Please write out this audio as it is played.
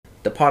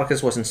The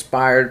podcast was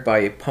inspired by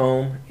a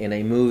poem in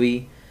a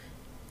movie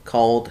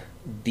called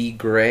The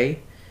Grey,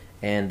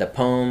 and the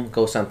poem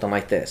goes something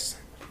like this: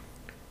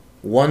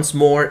 Once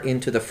more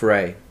into the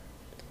fray,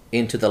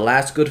 into the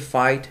last good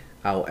fight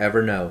I'll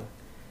ever know.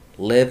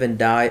 Live and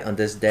die on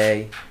this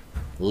day,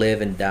 live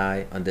and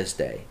die on this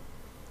day.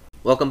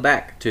 Welcome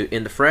back to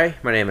In the Fray.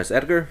 My name is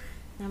Edgar.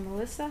 I'm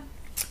Melissa.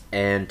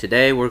 And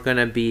today we're going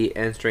to be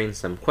answering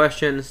some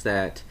questions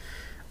that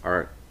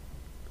are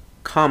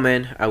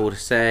common, I would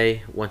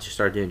say, once you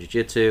start doing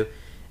jiu-jitsu,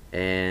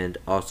 and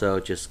also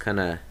just kind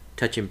of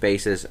touching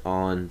bases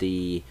on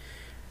the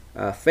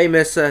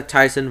famous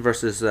Tyson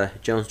versus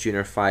Jones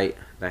Jr. fight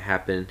that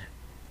happened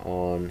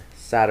on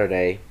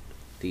Saturday,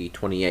 the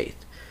 28th.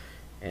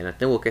 And I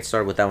think we'll get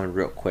started with that one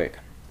real quick.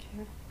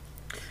 Okay.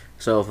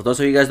 So for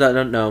those of you guys that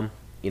don't know,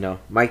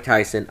 Mike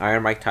Tyson,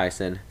 Iron Mike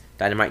Tyson,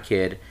 Dynamite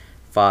Kid,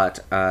 fought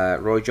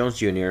Roy Jones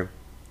Jr.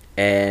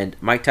 And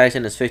Mike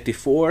Tyson is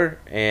 54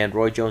 and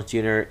Roy Jones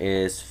Jr.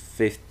 is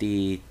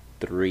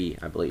 53,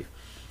 I believe.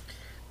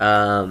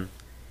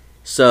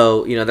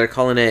 So they're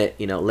calling it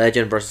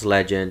legend versus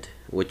legend,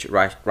 which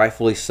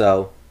rightfully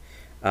so.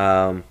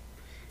 It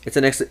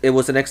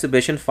was an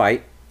exhibition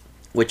fight,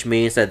 which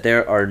means that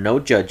there are no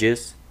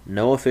judges,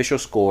 no official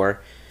score.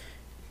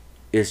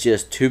 It's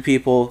just two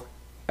people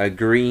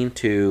agreeing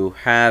to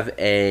have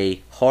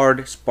a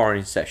hard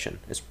sparring session.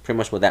 It's pretty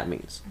much what that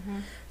means. Mm-hmm.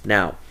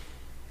 Now,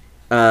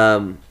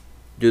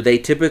 do they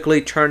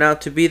typically turn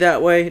out to be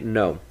that way?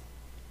 No,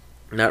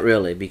 not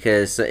really,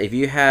 because if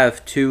you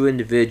have two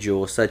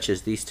individuals such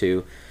as these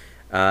two,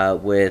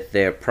 with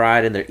their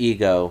pride and their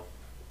ego,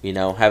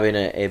 having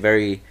a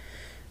very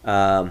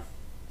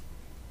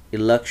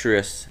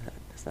illustrious,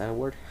 is that a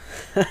word?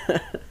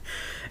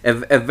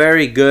 a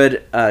very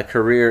good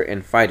career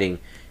in fighting,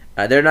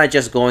 they're not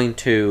just going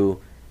to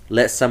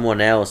let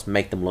someone else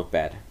make them look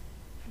bad.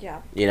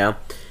 Yeah.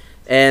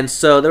 And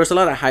so there was a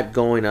lot of hype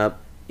going up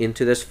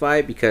into this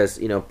fight because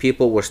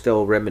people were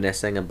still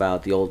reminiscing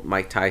about the old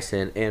Mike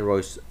Tyson and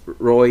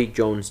Roy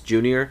Jones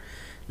Jr.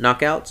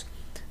 knockouts.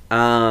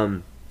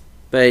 But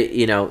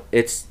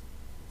it's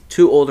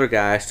two older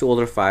guys, two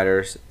older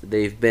fighters.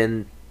 They've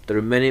been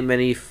through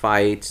many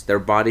fights. Their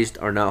bodies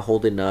are not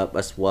holding up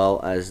as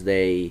well as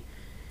they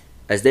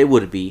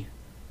would be.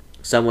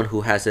 Someone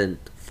who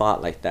hasn't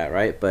fought like that,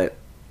 right? But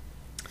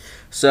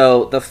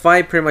so the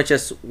fight pretty much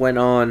just went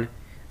on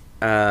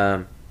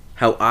how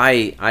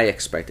I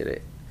expected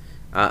it.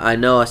 I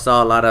know I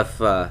saw a lot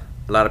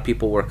of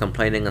people were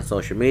complaining on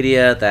social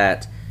media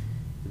that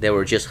they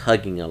were just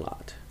hugging a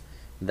lot.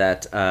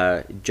 That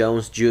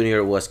Jones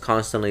Jr. was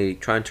constantly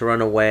trying to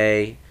run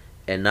away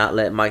and not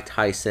let Mike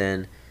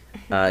Tyson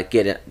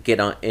get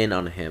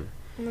on him.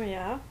 Oh,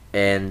 yeah.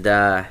 And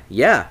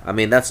yeah, I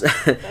mean that's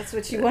That's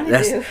what you want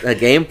to do. That's a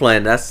game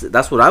plan.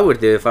 That's what I would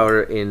do if I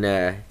were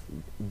in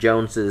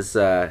Jones's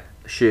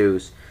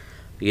shoes.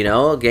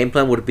 A game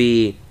plan would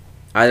be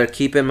either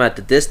keep him at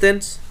the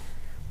distance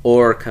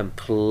or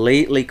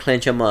completely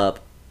clinch him up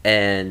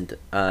and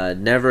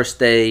never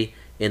stay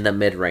in the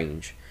mid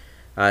range.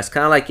 It's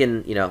kind of like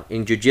in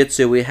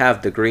jiu-jitsu we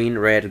have the green,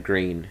 red,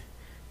 green,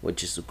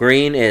 which is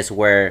green is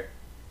where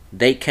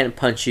they can't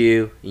punch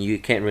you and you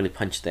can't really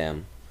punch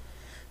them.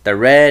 The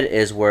red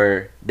is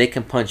where they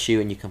can punch you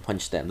and you can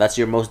punch them. That's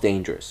your most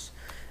dangerous.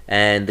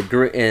 And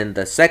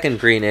the second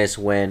green is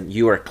when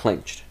you are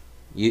clinched.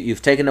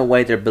 You've taken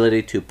away their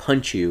ability to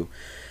punch you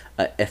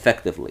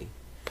effectively.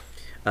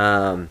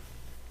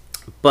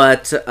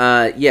 But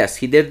yes,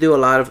 he did do a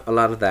lot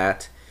of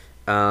that.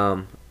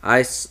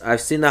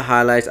 I've seen the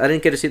highlights. I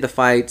didn't get to see the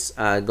fights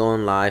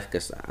going live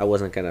because I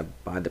wasn't gonna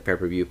buy the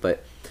pay-per-view.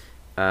 But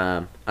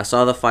I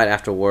saw the fight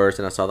afterwards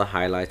and I saw the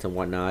highlights and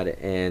whatnot.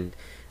 And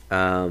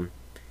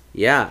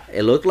yeah,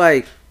 it looked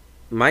like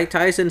Mike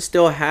Tyson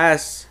still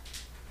has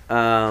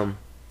a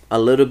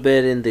little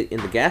bit in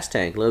the gas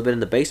tank, a little bit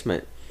in the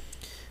basement.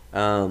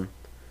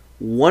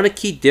 One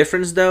key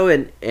difference though,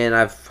 and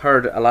I've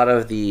heard a lot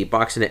of the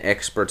boxing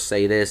experts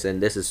say this, and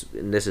this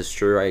is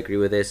true. I agree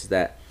with this. Is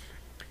that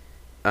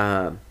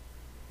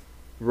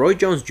Roy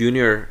Jones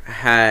Jr.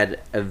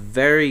 had a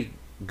very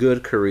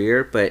good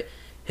career, but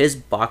his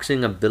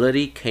boxing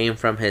ability came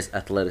from his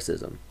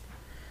athleticism.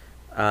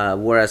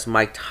 Whereas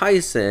Mike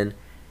Tyson,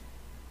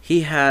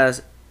 he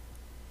has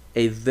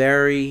a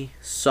very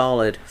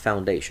solid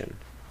foundation,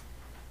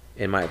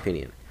 in my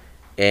opinion.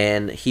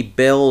 And he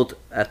built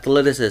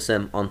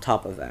athleticism on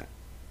top of that.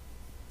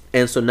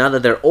 And so now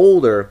that they're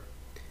older,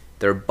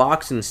 their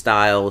boxing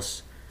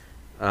styles,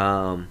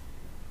 it'll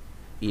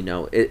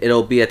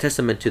be a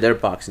testament to their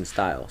boxing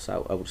styles, I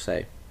would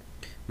say.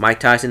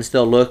 Mike Tyson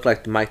still looked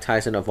like the Mike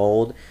Tyson of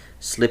old.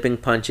 Slipping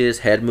punches,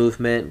 head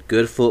movement,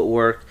 good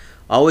footwork,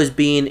 always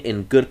being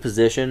in good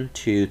position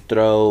to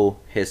throw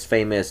his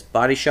famous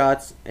body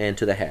shots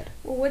into the head.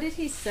 Well, what did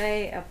he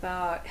say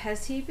about,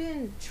 has he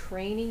been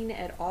training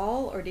at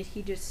all, or did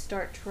he just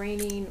start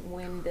training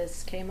when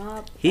this came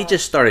up? He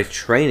just started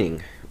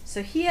training.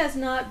 So he has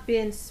not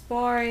been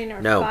sparring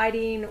or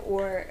fighting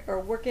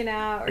or working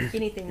out or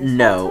anything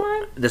whole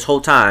time? This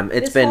whole time.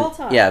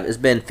 It's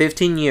been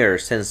 15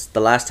 years since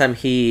the last time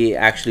he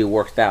actually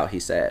worked out, he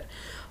said.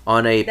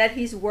 That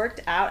he's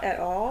worked out at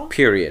all?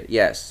 Period,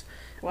 yes.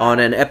 Wow. On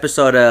an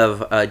episode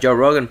of Joe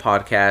Rogan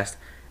podcast,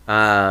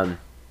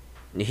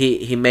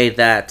 he made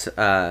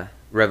that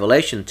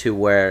revelation to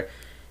where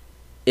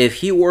if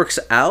he works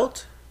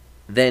out,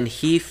 then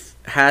he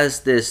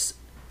has this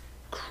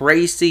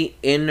crazy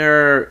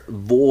inner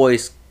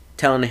voice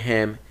telling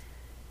him,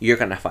 you're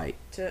gonna fight.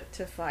 To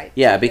fight.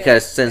 Yeah,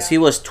 because since he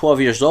was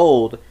 12 years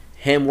old,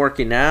 him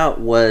working out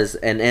was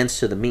an ends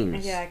to the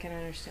means. Yeah, I can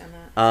understand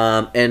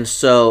that.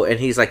 And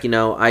he's like,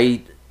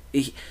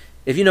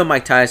 if you know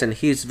Mike Tyson,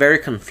 he's very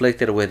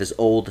conflicted with his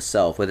old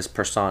self, with his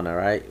persona,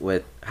 right?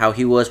 With how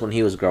he was when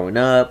he was growing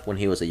up, when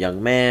he was a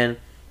young man,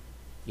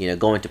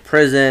 going to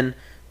prison,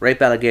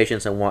 rape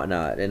allegations and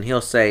whatnot. And he'll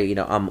say,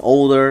 I'm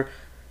older,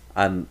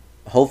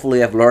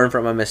 hopefully I've learned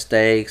from my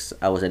mistakes,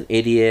 I was an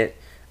idiot,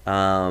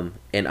 and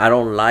I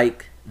don't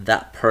like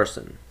that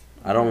person.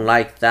 I don't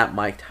like that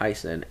Mike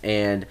Tyson.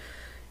 And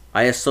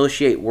I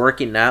associate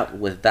working out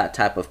with that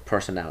type of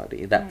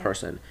personality, that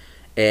person.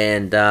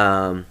 And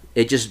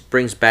it just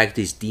brings back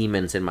these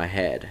demons in my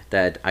head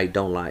that I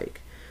don't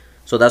like.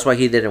 So that's why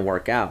he didn't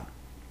work out.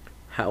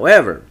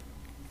 However,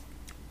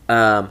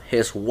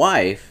 his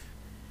wife,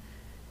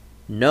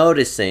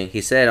 noticing,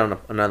 he said on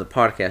another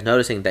podcast,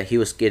 noticing that he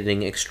was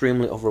getting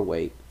extremely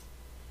overweight,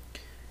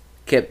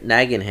 kept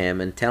nagging him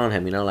and telling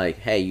him,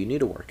 hey, you need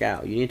to work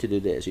out. You need to do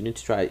this. You need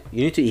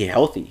to eat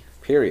healthy,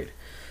 period.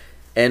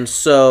 And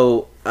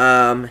so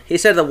he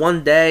said that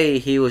one day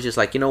he was just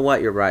like, you know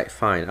what, you're right,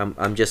 fine.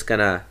 I'm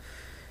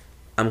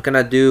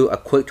gonna do a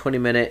quick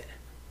 20-minute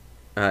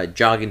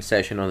jogging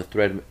session on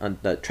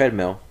the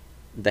treadmill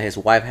that his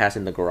wife has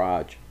in the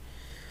garage.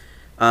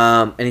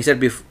 And he said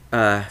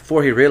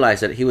before he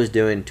realized that he was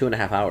doing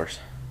 2.5 hours.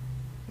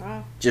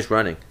 Wow. Just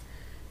running.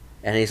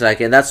 And he's like,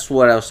 and that's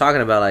what I was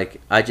talking about.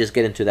 Like, I just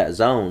get into that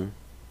zone,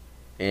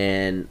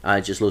 and I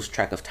just lose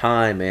track of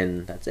time,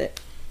 and that's it.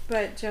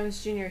 But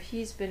Jones Jr.,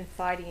 he's been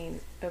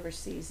fighting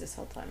overseas this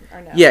whole time,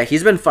 or no? Yeah,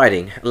 he's been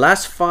fighting.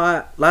 Last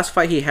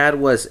fight he had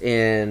was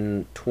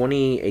in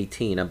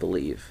 2018, I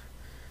believe.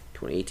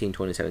 2018,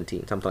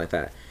 2017, something like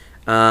that.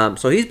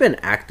 So he's been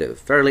active,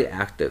 fairly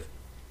active.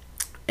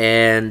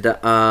 And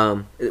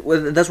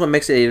that's what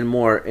makes it even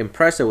more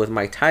impressive with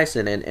Mike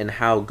Tyson and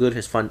how good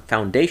his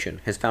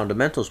foundation, his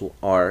fundamentals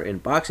are in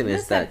boxing. He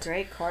is that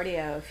great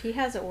cardio. If he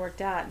hasn't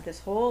worked out this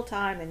whole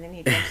time and then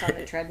he jumps on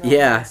the treadmill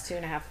yeah. and runs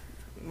 2.5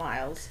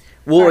 miles,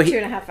 well, or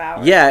 2.5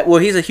 hours. Yeah, well,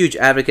 he's a huge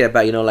advocate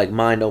about, like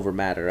mind over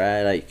matter,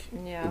 right? Like,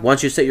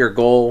 once you set your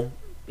goal,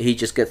 he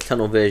just gets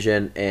tunnel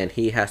vision and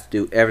he has to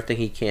do everything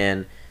he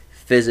can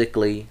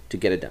physically to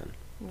get it done.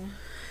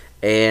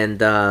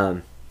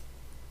 And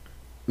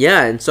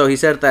yeah, and so he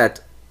said that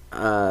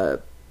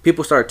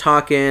people started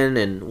talking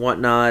and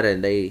whatnot,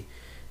 and they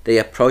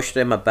approached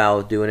him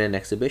about doing an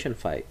exhibition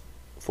fight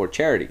for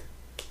charity.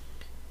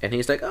 And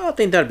he's like, oh, I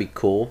think that'd be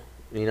cool.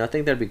 I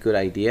think that'd be a good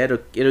idea.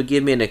 It'll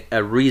give me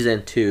a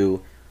reason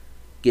to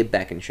get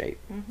back in shape.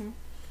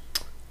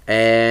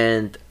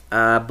 And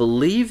I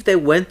believe they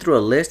went through a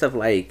list of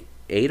like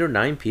 8 or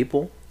 9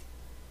 people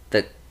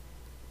that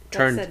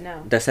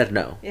said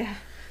no. Yeah.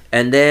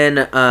 And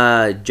then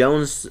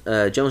Jones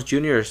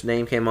Jr.'s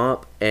name came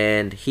up,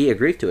 and he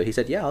agreed to it. He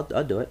said, yeah,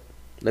 I'll do it.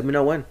 Let me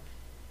know when.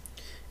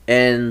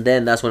 And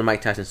then that's when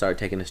Mike Tyson started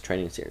taking his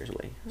training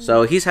seriously.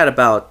 So he's had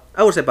about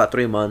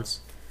 3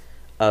 months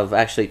of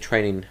actually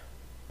training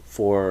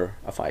for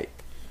a fight.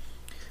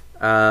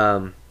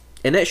 And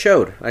it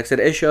showed. Like I said,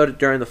 it showed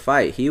during the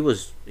fight. He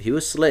was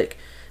slick.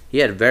 He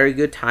had very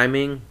good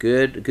timing,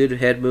 good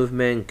head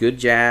movement, good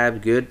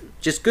jab, good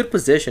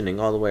positioning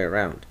all the way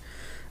around.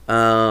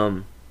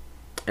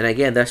 And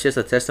again, that's just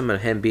a testament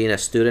of him being a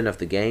student of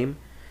the game,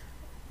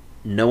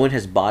 knowing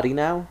his body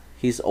now.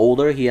 He's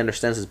older. He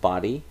understands his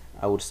body,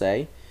 I would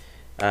say.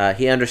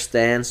 He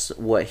understands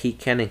what he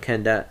can and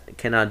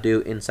cannot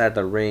do inside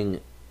the ring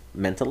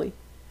mentally.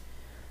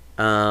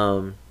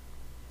 And,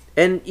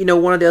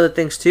 one of the other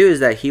things, too, is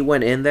that he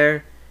went in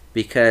there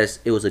because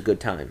it was a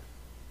good time.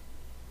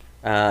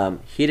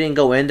 He didn't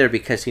go in there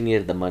because he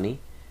needed the money.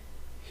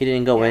 He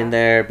didn't go in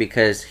there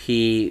because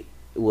he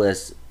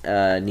was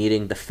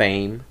needing the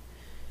fame.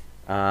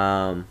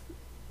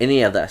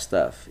 Any of that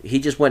stuff. He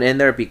just went in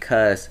there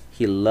because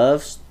he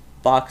loves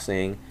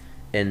boxing,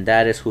 and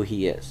that is who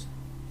he is.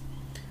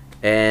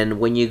 And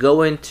when you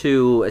go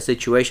into a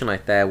situation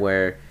like that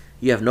where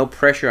you have no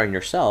pressure on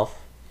yourself,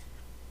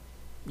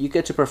 you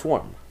get to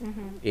perform.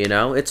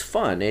 It's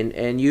fun,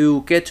 and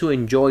you get to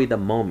enjoy the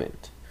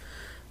moment.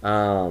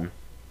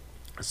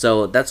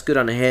 So that's good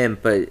on him.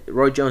 But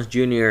Roy Jones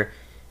Jr.,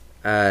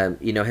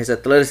 his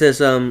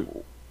athleticism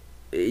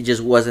it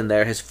just wasn't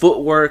there. His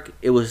footwork,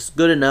 it was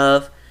good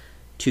enough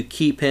to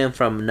keep him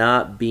from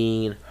not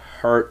being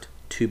hurt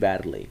too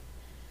badly.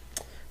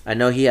 I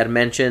know he had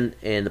mentioned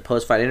in the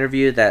post-fight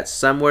interview that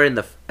somewhere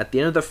at the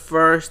end of the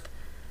first,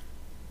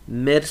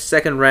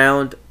 mid-second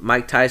round,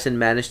 Mike Tyson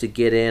managed to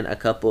get in a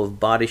couple of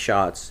body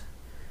shots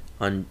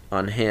on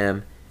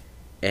him,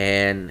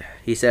 and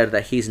he said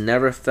that he's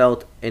never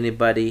felt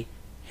anybody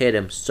hit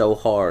him so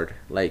hard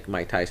like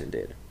Mike Tyson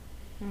did.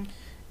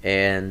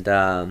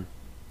 Mm.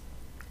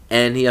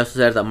 And he also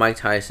said that Mike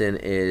Tyson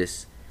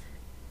is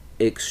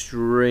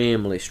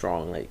extremely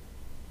strong. Like,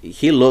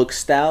 he looks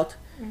stout,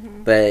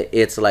 but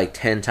it's like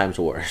 10 times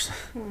worse.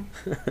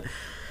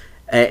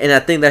 And I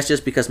think that's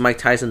just because Mike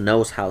Tyson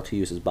knows how to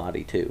use his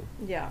body too.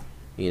 Yeah.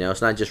 You know,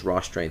 it's not just raw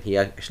strength. He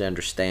actually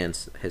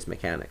understands his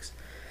mechanics.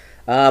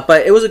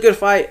 But it was a good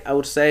fight, I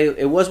would say.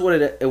 It was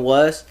what it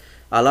was.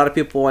 A lot of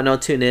people I know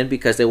tune in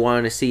because they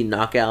wanted to see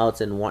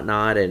knockouts and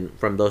whatnot, and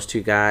from those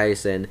two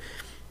guys, and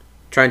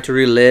trying to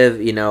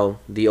relive, you know,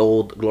 the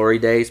old glory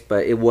days.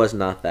 But it was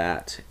not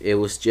that. It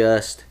was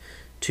just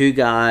two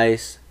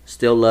guys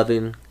still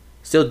doing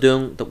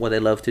what they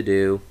love to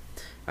do.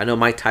 I know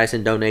Mike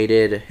Tyson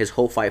donated his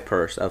whole fight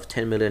purse of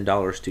 $10 million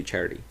to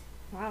charity.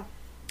 Wow.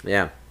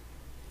 Yeah.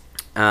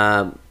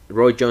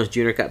 Roy Jones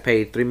Jr. got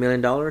paid $3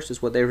 million,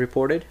 is what they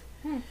reported.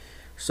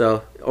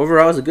 So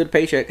overall, it's a good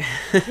paycheck.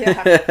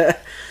 Yeah.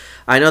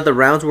 I know the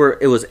rounds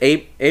it was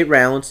eight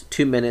rounds,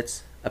 2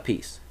 minutes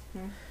apiece.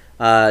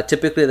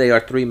 Typically, they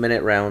are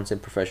 3-minute rounds in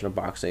professional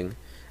boxing.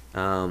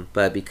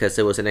 But because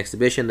it was an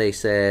exhibition, they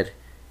said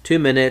 2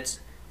 minutes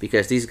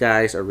because these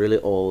guys are really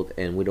old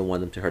and we don't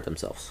want them to hurt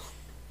themselves.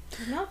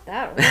 Not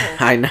that old.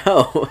 I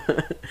know.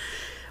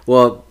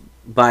 Well,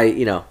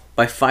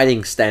 by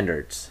fighting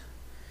standards.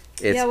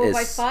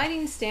 By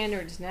fighting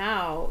standards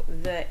now,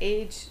 the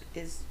age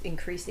is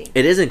increasing.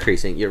 It is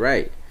increasing. You're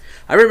right.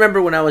 I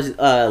remember when I was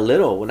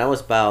little, when I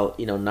was about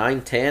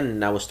 9, 10,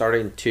 and I was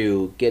starting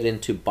to get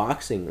into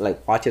boxing,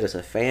 like watch it as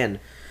a fan.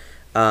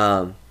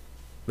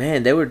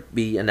 Man, there would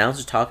be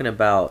announcers talking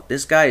about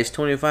this guy is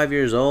 25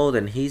 years old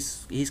and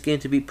he's getting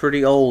to be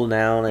pretty old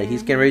now. Like,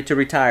 he's getting ready to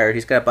retire.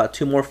 He's got about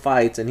 2 more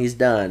fights and he's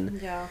done.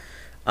 Yeah.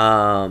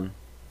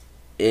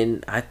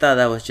 And I thought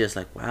that was just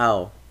like,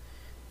 wow.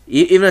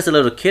 Even as a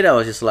little kid, I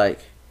was just like,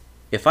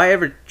 if I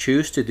ever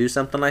choose to do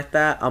something like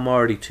that, I'm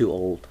already too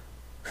old.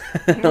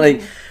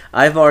 Like,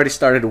 I've already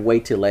started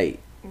way too late.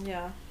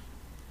 Yeah.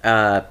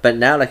 But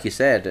now, like you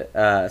said,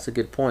 it's a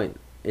good point.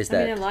 I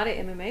mean, a lot of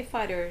MMA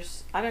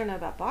fighters, I don't know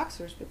about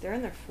boxers, but they're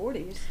in their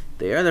 40s.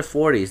 They are in their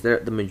 40s.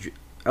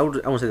 I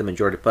won't say the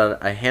majority,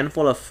 but a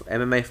handful of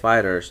MMA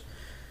fighters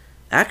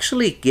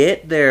actually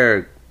get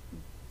their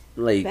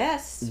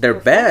best. Their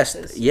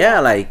best.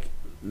 Yeah, like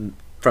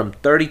from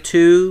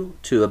 32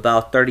 to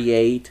about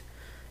 38.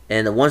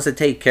 And the ones that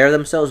take care of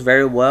themselves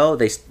very well,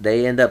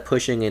 they end up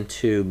pushing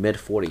into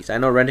mid-40s. I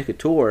know Randy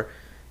Couture,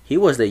 he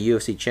was the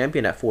UFC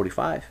champion at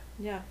 45.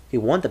 Yeah. He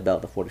won the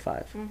belt at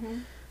 45.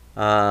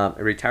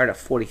 Retired at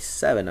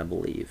 47, I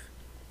believe.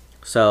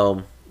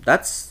 So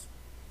that's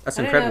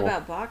incredible. I don't know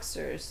about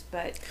boxers,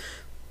 but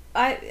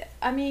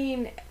I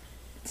mean,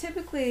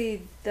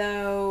 typically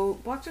though,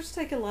 boxers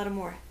take a lot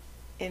more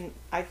head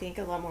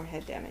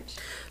damage.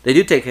 They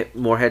do take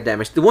more head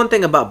damage. The one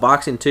thing about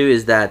boxing too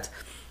is that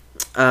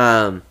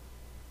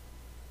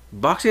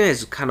boxing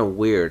is kind of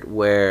weird,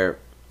 where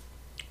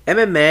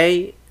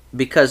MMA,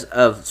 because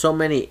of so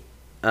many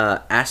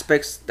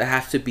aspects that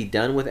have to be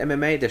done with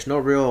MMA, there's no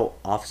real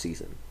off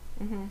season.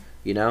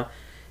 You know,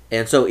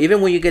 and so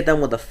even when you get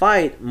done with a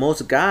fight,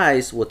 most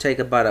guys will take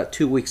about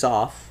 2 weeks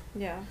off.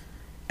 Yeah.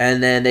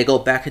 And then they go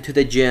back into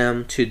the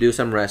gym to do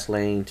some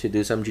wrestling, to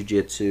do some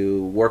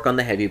jiu-jitsu, work on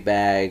the heavy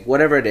bag,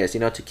 whatever it is,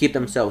 to keep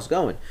themselves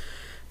going,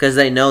 because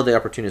they know the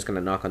opportunity is going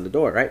to knock on the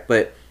door, right?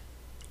 But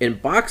in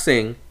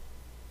boxing,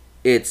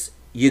 it's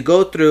you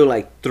go through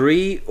like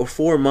 3 or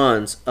 4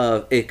 months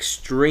of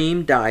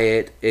extreme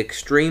diet,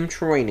 extreme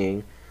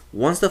training.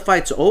 Once the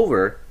fight's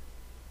over,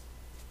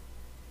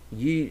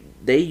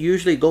 they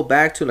usually go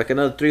back to like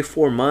another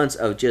 3-4 months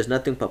of just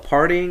nothing but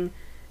partying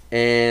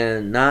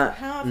and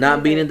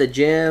not being in the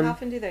gym. How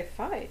often do they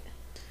fight?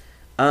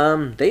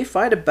 They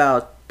fight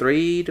about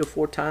 3 to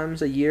 4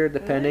 times a year,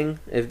 depending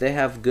if they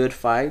have good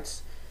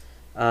fights.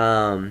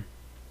 Once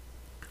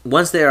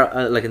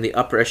they're like in the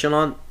upper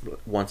echelon,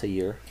 once a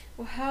year.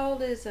 Well, how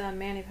old is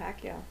Manny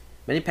Pacquiao?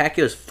 Manny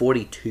Pacquiao is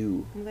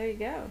 42. Well, there you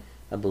go.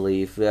 I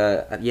believe.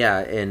 Yeah,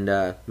 and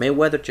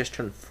Mayweather just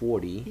turned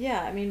 40.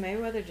 Yeah, I mean,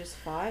 Mayweather just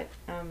fought.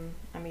 I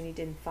mean, he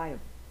didn't fight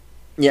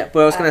yeah,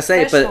 but I was gonna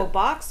say, professional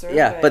boxer.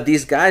 Yeah, but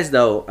these guys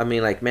though, I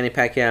mean, like Manny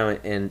Pacquiao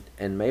and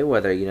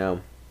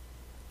Mayweather,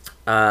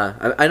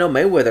 I know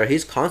Mayweather.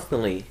 He's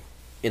constantly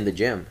in the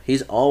gym.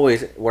 He's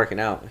always working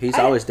out. He's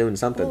always doing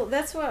something. Well,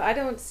 that's what I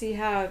don't see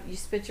how you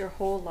spent your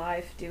whole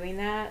life doing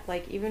that.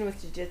 Like even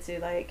with jiu-jitsu,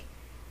 like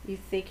you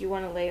think you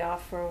want to lay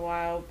off for a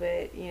while,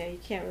 but you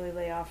can't really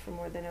lay off for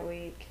more than a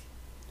week.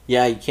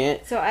 Yeah, you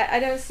can't. So I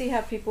don't see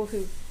how people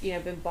who've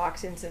been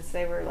boxing since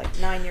they were like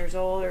 9 years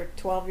old or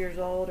 12 years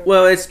old.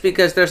 Well, it's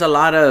because there's a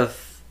lot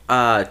of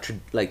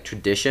like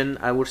tradition,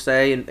 I would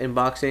say, in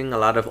boxing. A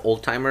lot of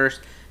old timers,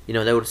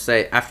 they would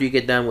say after you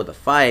get done with a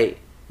fight,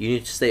 you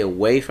need to stay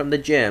away from the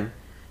gym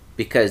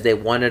because they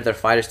wanted their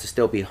fighters to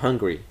still be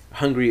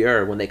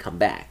hungrier when they come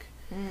back.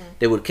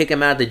 They would kick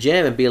them out of the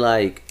gym and be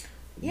like,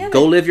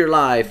 go live your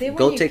life,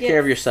 go take care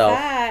of yourself.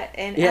 Fat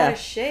and out of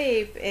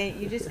shape,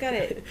 and you just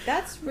gotta.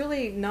 That's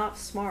really not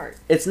smart.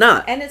 It's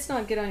not, and it's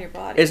not good on your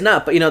body. It's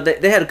not. But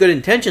they had good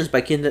intentions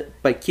by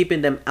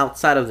keeping them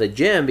outside of the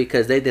gym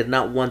because they did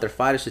not want their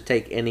fighters to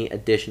take any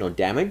additional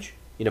damage,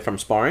 from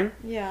sparring.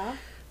 Yeah.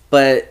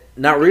 But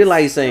not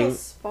realizing still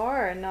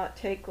spar and not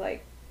take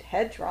like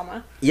head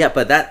trauma. Yeah,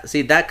 but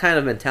that kind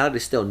of mentality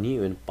is still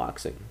new in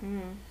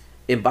boxing.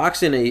 In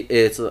boxing,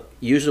 it's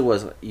usually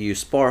was you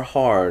spar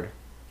hard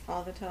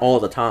all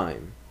the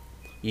time.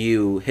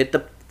 You hit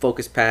the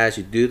focus pass,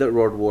 you do the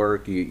road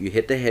work, you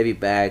hit the heavy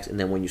bags, and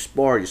then when you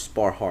spar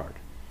hard.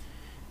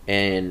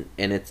 And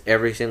it's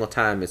every single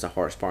time it's a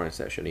hard sparring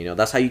session.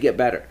 That's how you get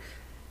better.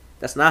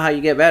 That's not how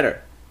you get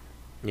better.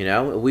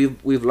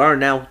 We've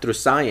learned now through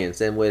science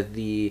and with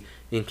the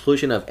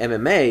inclusion of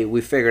MMA,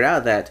 we figured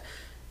out that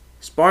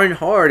sparring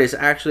hard is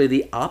actually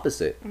the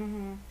opposite.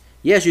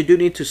 Yes, you do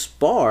need to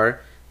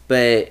spar,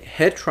 but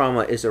head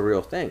trauma is a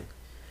real thing.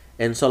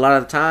 And so a lot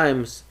of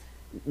times,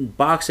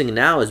 boxing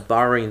now is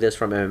borrowing this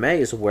from MMA,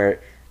 is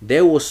where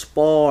they will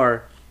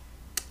spar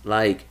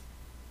like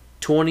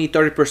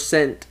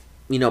 20-30%,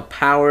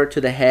 power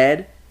to the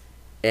head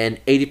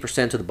and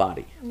 80% to the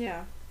body.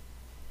 Yeah.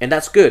 And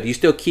that's good. You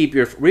still keep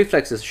your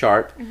reflexes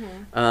sharp.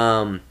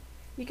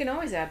 You can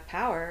always add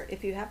power.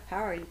 If you have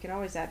power, you can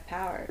always add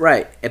power.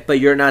 Right. But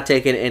you're not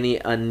taking any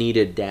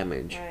unneeded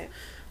damage.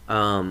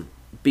 Right.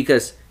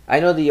 Because I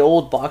know the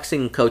old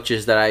boxing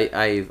coaches that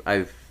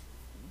I've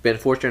been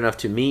fortunate enough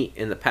to meet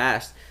in the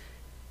past,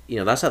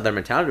 that's how their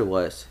mentality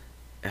was.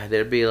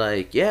 They'd be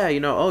like, yeah,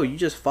 oh, you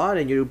just fought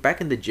and you're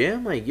back in the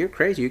gym? Like, you're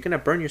crazy. You're going to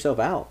burn yourself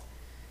out.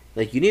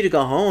 Like, you need to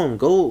go home.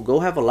 Go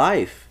have a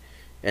life.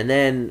 And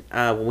then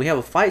when we have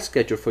a fight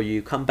scheduled for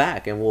you, come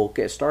back and we'll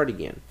get started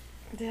again.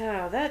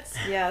 Yeah,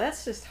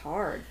 that's just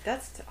hard.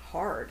 That's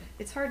hard.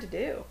 It's hard to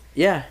do.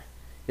 Yeah,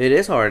 it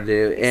is hard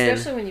to do.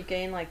 Especially when you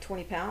gain like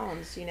 20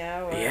 pounds,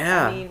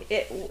 Yeah. I mean,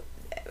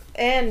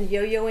 and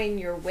yo-yoing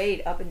your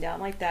weight up and down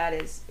like that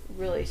is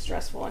really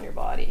stressful on your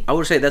body. I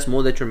would say that's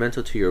more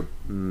detrimental to your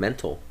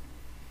mental,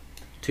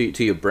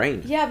 to your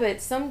brain. Yeah, but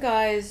some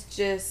guys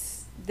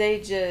just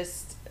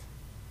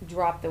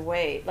drop the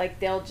weight. Like,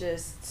 they'll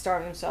just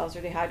starve themselves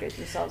or dehydrate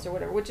themselves or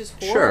whatever, which is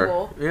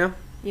horrible. Sure,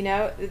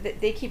 yeah.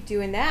 They keep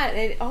doing that.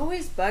 And it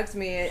always bugs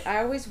me.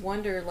 I always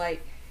wonder,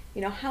 like,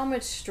 how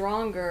much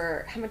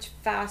stronger, how much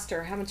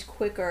faster, how much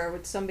quicker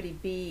would somebody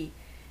be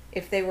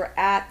if they were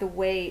at the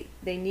weight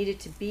they needed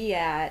to be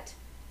at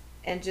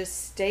and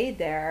just stayed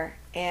there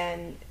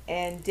and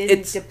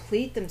didn't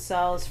deplete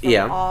themselves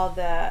from all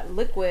the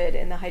liquid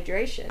and the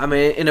hydration. I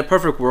mean, in a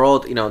perfect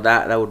world,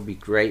 that would be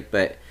great,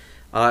 but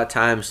a lot of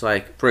times,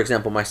 like, for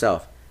example,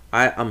 myself,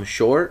 I'm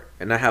short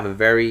and I have a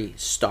very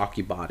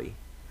stocky body.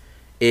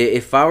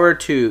 If I were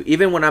to,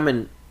 even when I'm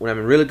in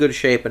really good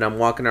shape and I'm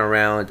walking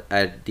around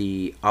at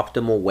the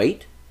optimal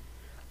weight,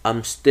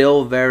 I'm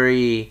still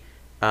very,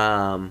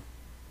 what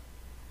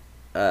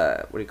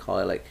do you call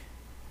it? Like,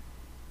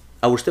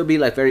 I would still be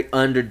like very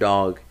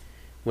underdog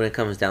when it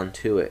comes down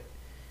to it,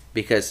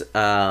 because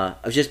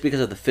just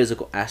because of the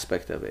physical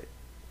aspect of it.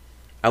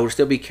 I would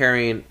still be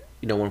carrying,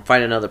 when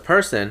fighting another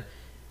person,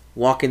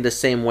 walking the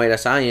same weight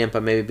as I am,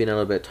 but maybe being a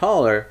little bit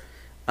taller.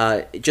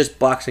 Just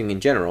boxing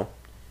in general,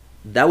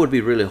 that would be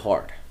really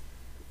hard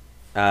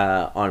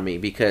on me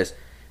because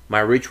my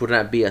reach would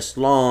not be as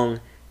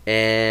long,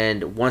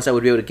 and once I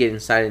would be able to get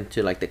inside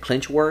into like the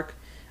clinch work,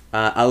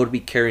 I would be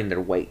carrying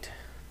their weight.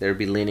 They would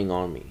be leaning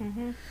on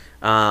me.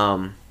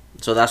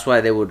 So that's why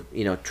they would,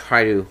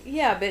 try to.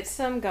 Yeah, but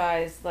some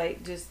guys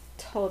like just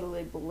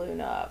totally balloon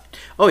up.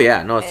 Oh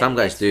yeah, no, some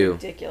guys do.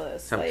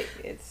 Ridiculous.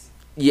 It's.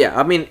 Yeah,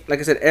 I mean, like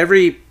I said,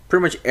 pretty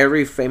much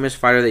every famous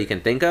fighter that you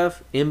can think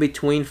of, in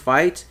between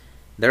fights,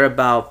 they're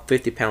about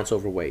 50 pounds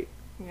overweight.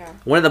 Yeah.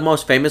 One of the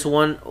most famous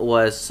one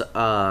was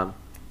Hands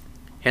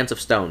of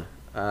Stone,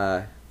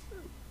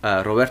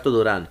 Roberto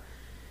Duran.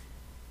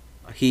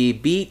 He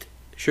beat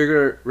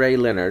Sugar Ray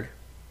Leonard,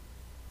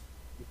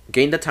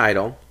 gained the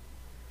title,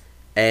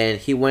 and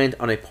he went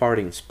on a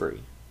partying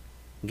spree.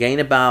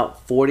 Gained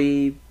about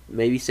 40,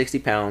 maybe 60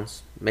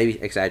 pounds,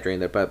 maybe exaggerating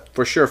there, but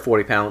for sure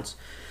 40 pounds.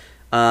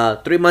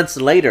 3 months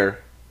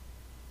later,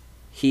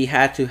 he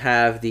had to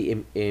have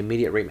the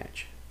immediate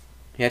rematch.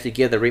 He had to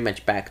give the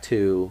rematch back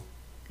to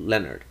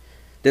Leonard.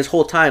 This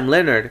whole time,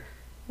 Leonard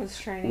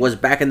was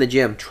back in the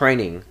gym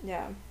training.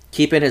 Yeah.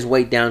 Keeping his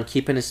weight down,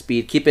 keeping his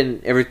speed,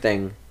 keeping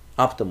everything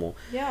optimal.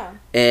 Yeah.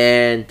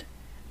 And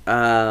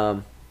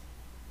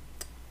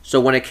so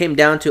when it came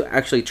down to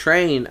actually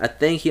train, I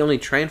think he only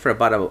trained for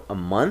about a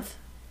month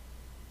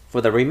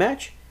for the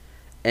rematch.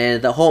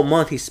 And the whole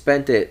month he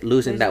spent it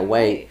losing that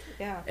weight.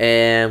 Yeah.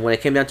 And when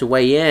it came down to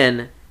weigh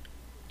in,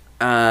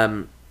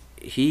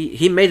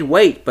 he made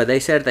weight, but they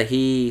said that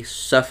he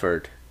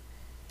suffered.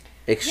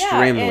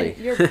 Extremely.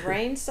 Yeah, and your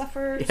brain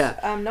suffers.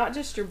 Yeah. Not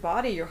just your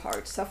body, your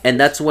heart suffers. And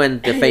that's when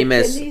the Your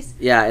famous, kidneys.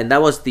 yeah, and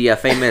that was the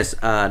famous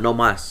No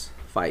Mas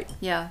fight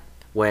Yeah.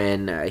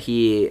 when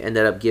he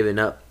ended up giving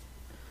up.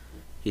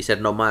 He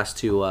said no mas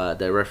to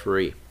the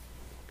referee,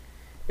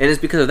 and it's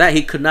because of that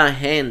he could not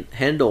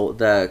handle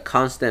the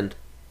constant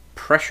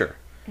pressure.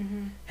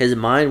 Mm-hmm. His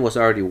mind was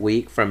already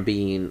weak from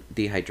being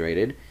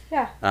dehydrated.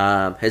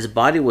 Yeah. His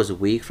body was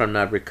weak from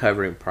not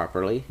recovering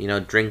properly. You know,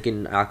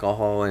 drinking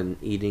alcohol and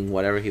eating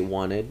whatever he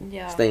wanted,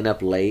 Yeah. staying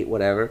up late,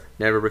 whatever,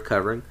 never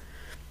recovering.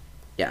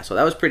 Yeah, so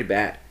that was pretty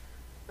bad.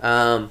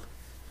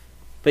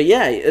 But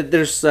yeah,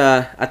 there's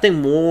I think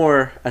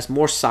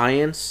more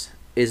science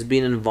is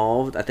being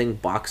involved. I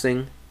think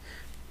boxing.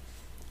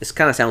 This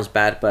kind of sounds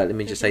bad, but let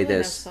me just say There's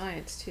really this. no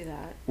science to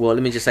that. Well,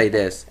 let me just say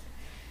this,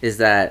 is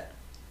that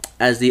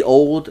as the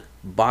old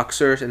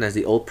boxers and as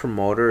the old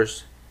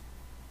promoters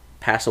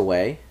pass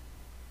away,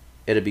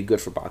 it'll be good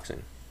for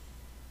boxing.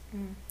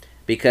 Mm.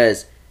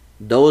 Because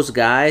those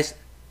guys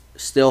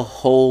still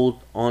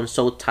hold on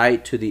so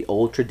tight to the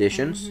old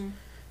traditions Mm-hmm.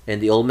 and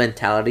the old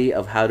mentality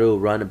of how to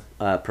run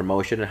a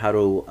promotion and how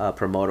to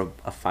promote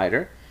a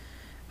fighter,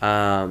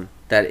 that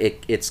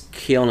it's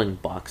killing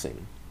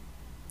boxing.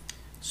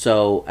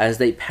 So as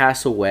they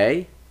pass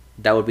away,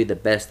 that would be the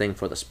best thing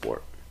for the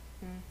sport.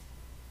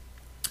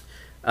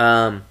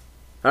 All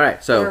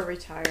right, so Or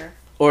retire.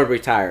 or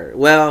retire.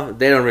 Well,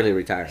 they don't really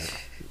retire.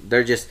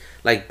 They're just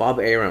like Bob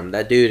Arum.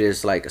 That dude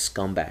is like a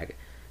scumbag.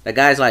 That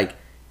guy's like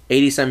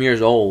 80-some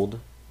years old,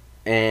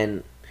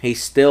 and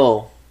he's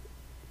still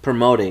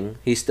promoting.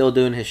 He's still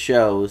doing his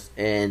shows,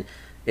 and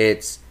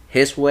it's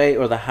his way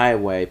or the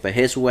highway. But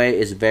his way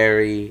is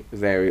very,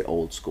 very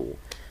old school.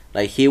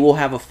 Like, he will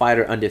have a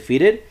fighter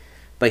undefeated,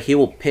 but he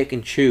will pick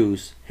and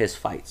choose his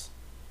fights.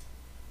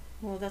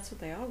 Well, that's what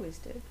they always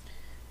did.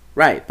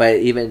 Right, but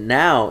even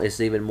now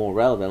it's even more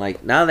relevant.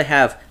 Like, now they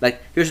have,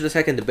 like, here's the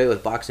second debate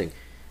with boxing.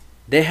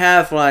 They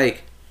have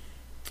like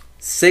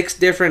 6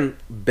 different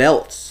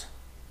belts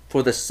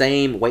for the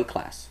same weight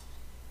class.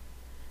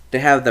 They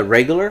have the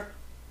regular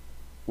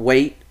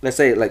weight, let's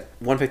say like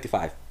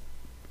 155.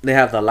 They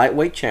have the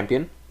lightweight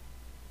champion,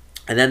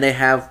 and then they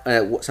have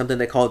something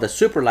they call the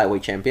super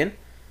lightweight champion,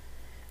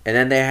 and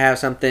then they have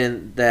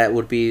something that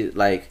would be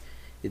like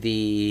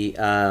the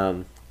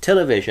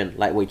television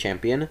lightweight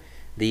champion,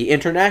 the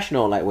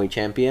international lightweight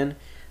champion,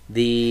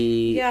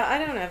 the Yeah, I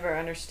don't ever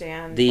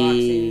understand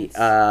the boxing's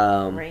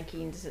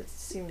rankings. It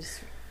seems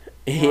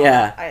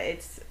yeah.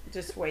 it's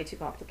just way too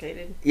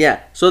complicated.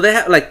 Yeah, so they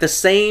have like the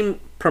same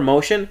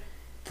promotion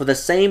for the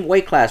same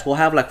weight class. We'll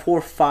have like 4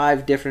 or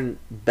 5 different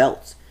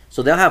belts.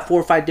 So they'll have 4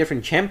 or 5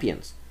 different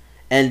champions,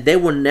 and they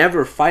will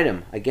never fight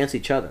them against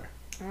each other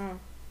Oh,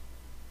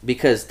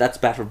 because that's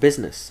bad for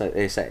business,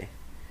 they say.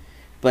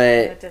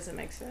 But that doesn't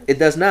make sense. it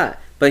does not.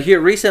 But here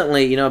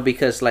recently, you know,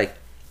 because like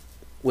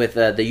with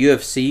the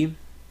UFC,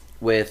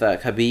 with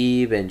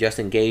Khabib and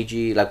Justin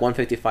Gaethje, like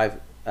 155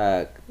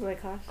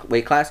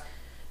 weight class,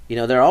 you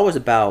know, they're always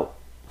about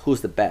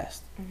who's the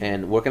best,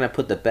 and we're gonna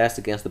put the best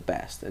against the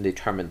best and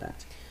determine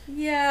that.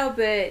 Yeah,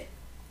 but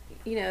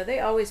you know, they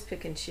always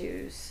pick and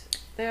choose.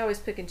 They always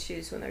pick and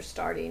choose when they're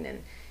starting,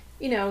 and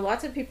you know,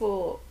 lots of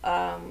people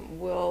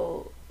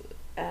will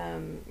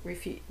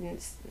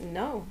refuse.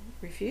 No,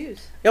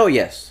 refuse. Oh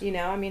yes, You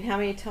know, I mean, how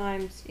many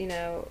times,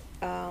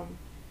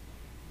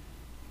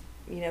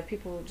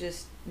 people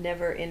just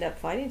never end up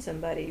fighting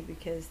somebody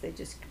because they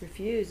just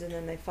refuse, and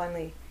then they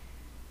finally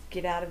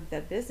get out of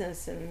that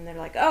business, and they're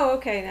like, "Oh,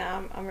 okay,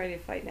 now I'm ready to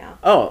fight now."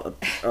 oh,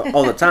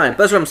 all the time.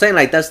 That's what I'm saying.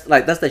 Like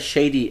that's the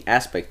shady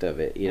aspect of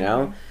it, you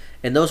know. Mhm.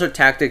 And those are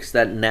tactics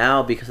that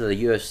now, because of the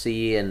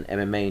UFC and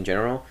MMA in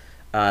general,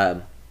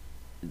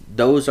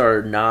 those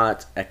are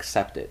not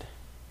accepted.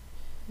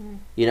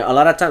 You know, a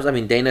lot of times, I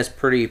mean, Dana's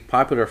pretty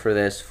popular for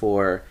this.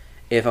 For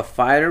if a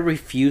fighter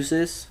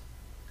refuses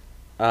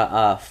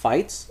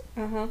fights,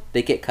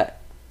 they get cut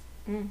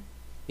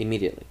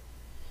immediately.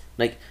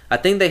 Like, I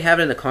think they have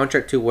it in the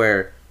contract to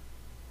where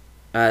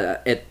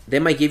they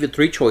might give you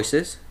 3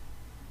 choices,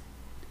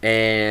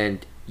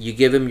 and you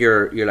give them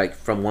your like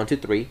from 1 to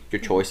 3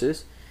 your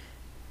choices,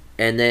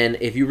 and then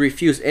if you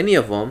refuse any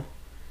of them,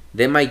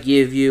 they might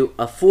give you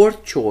a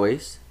 4th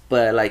choice,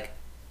 but like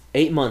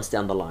 8 months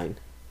down the line.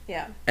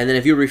 Yeah. And then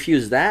if you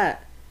refuse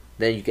that,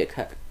 then you get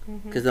cut.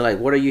 Because they're like,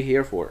 what are you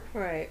here for?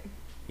 Right.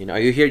 You know, are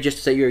you here just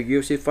to say you're a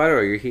UFC fighter, or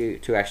are you here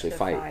to actually To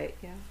fight?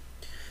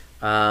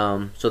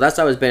 Yeah. So that's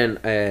always been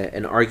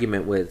an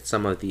argument with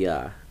some of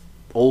the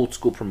old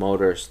school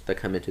promoters that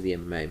come into the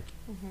MMA.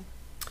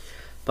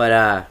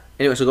 But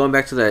anyway, so going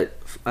back to the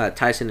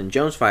Tyson and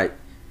Jones fight,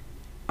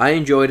 I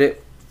enjoyed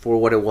it for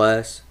what it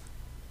was.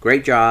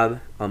 Great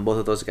job on both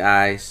of those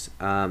guys.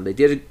 They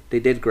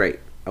did great,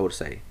 I would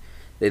say.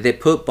 They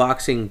put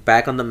boxing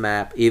back on the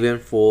map, even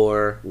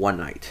for one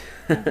night.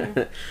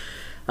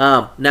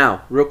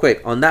 Now, real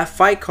quick, on that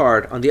fight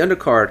card, on the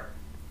undercard,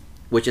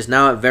 which is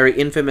now a very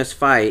infamous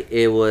fight,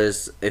 it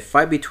was a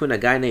fight between a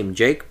guy named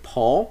Jake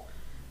Paul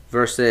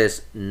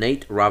versus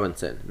Nate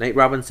Robinson. Nate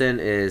Robinson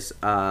is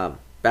a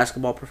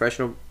basketball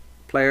professional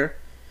player.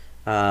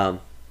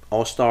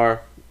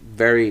 All-star,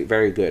 very,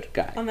 very good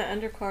guy. On the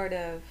undercard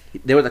of.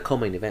 They were the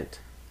co-main event.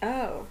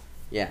 Oh.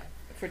 Yeah.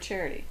 For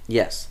charity.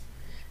 Yes.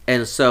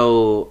 And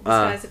so... This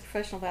guy's a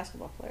professional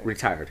basketball player.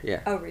 Retired,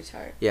 yeah. Oh,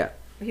 retired. Yeah.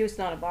 He was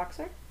not a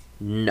boxer?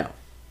 No.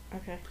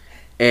 Okay.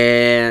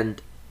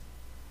 And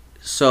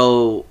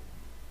so...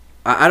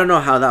 I don't know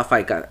how that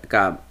fight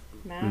got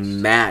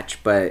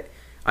matched, but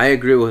I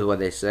agree with what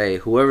they say.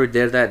 Whoever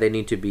did that, they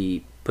need to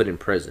be put in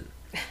prison.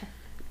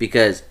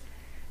 Because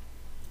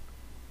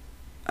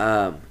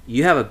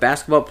you have a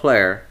basketball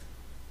player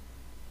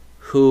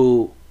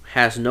who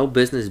has no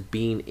business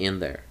being in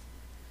there.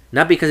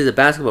 Not because he's a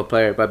basketball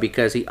player, but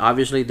because he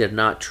obviously did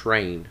not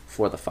train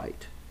for the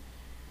fight.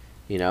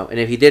 You know, and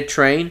if he did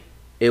train,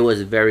 it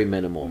was very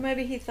minimal. Well,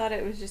 maybe he thought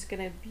it was just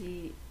going to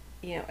be,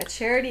 a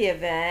charity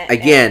event.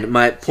 Again,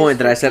 my point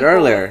that I said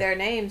earlier. Their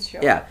names show.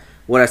 Yeah,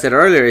 what I said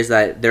earlier is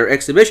that they're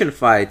exhibition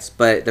fights,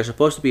 but they're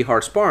supposed to be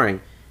hard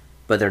sparring,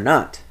 but they're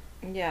not.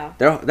 Yeah.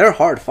 They're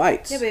hard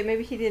fights. Yeah, but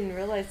maybe he didn't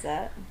realize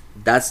that.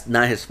 That's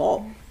not his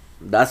fault.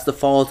 That's the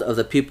fault of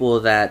the people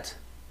that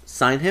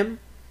signed him.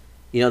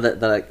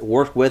 That like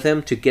worked with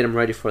him to get him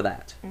ready for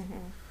that.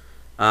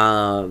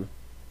 Mm-hmm.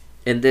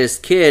 And this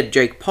kid,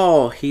 Jake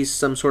Paul, he's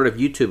some sort of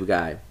YouTube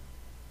guy.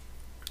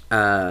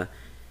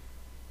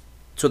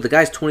 So the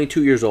guy's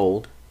 22 years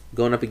old,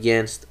 going up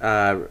against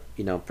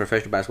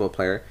professional basketball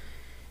player,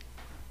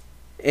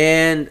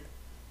 and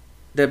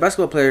the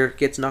basketball player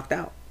gets knocked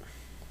out.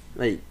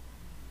 Like,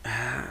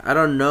 I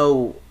don't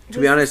know. To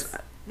be honest,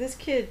 this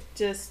kid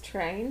just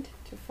trained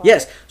to fight.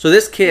 Yes. So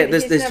this kid,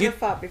 he's never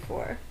fought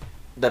before.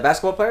 The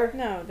basketball player?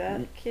 No,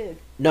 that kid.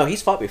 No,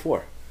 he's fought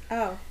before.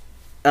 Oh.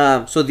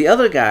 So the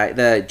other guy,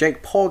 the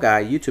Jake Paul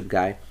guy, YouTube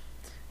guy,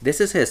 this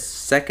is his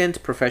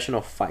second professional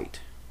fight,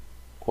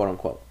 quote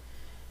unquote,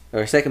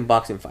 or second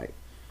boxing fight.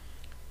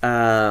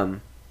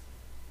 And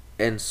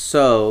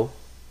so,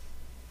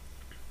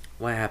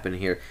 what happened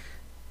here?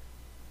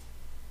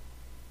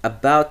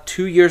 About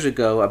 2 years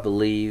ago, I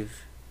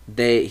believe,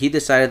 he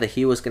decided that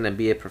he was going to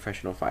be a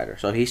professional fighter.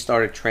 So he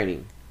started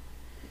training.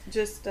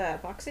 Just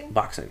boxing?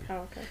 Boxing.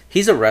 Oh, okay.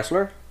 He's a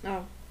wrestler.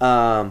 Oh.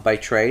 By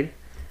trade.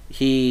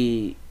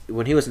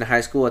 When he was in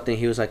high school, I think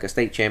he was like a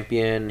state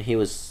champion. He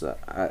was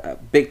a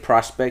big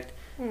prospect,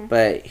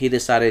 but he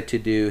decided to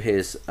do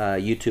his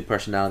YouTube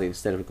personality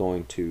instead of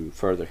going to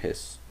further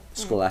his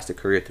scholastic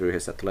career through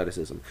his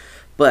athleticism.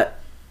 But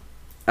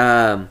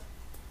so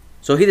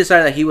he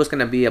decided that he was going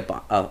to be a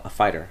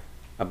fighter,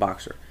 a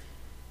boxer.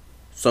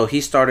 So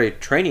he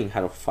started training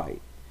how to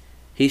fight.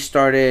 He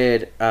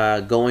started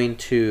going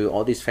to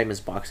all these famous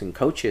boxing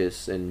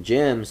coaches and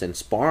gyms and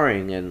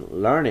sparring and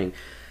learning.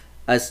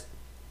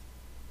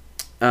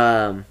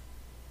 Obviously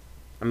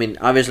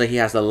he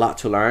has a lot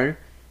to learn,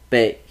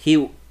 but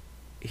he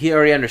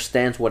already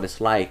understands what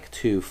it's like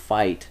to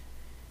fight,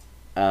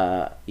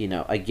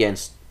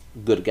 against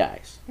good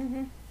guys.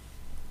 Mm-hmm.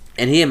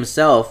 And he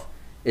himself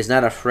is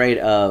not afraid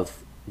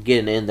of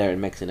getting in there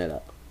and mixing it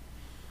up.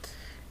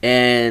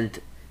 And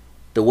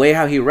the way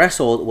how he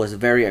wrestled was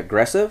very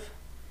aggressive,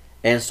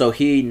 and so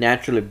he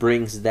naturally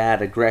brings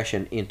that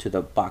aggression into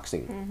the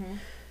boxing. Mm-hmm.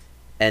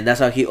 And that's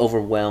how he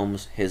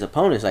overwhelms his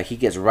opponents. Like, he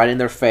gets right in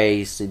their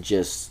face and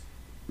just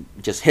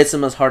hits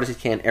them as hard as he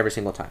can every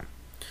single time.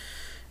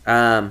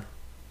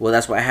 Well,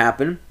 that's what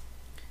happened.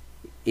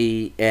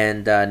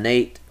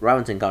 Nate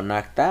Robinson got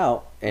knocked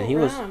out, and I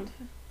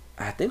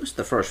think it was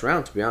the first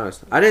round, to be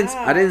honest. I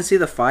didn't see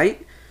the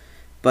fight,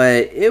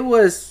 but it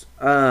was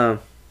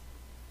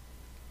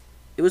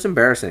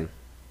embarrassing.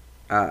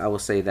 I will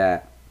say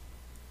that.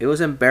 It was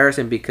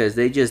embarrassing because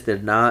they just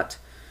did not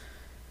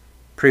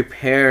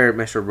prepare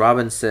Mr.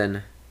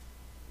 Robinson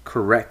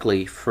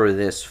correctly for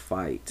this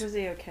fight. Was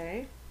he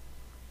okay?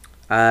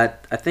 I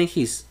think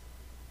he's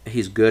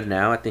good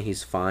now. I think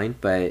he's fine,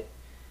 but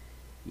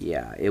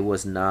yeah, it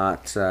was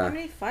not. How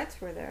many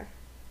fights were there?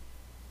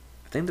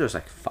 I think there was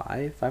like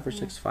five or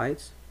six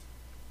fights.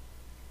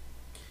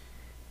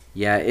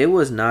 Yeah, it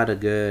was not a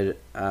good.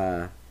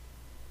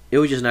 It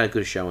was just not a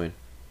good showing.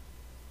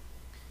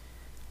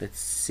 Let's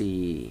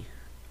see.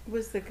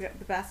 Was the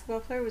basketball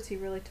player, was he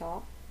really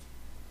tall?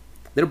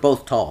 They're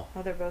both tall.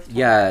 Oh, they're both tall.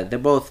 Yeah, they're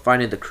both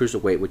fighting the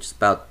cruiserweight, which is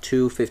about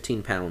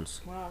 215 pounds.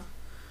 Wow.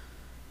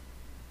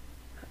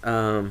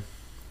 Let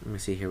me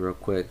see here real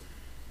quick.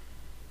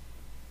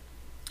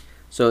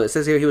 So it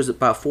says here he was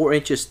about 4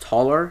 inches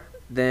taller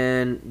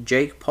than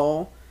Jake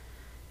Paul,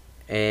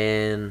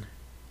 and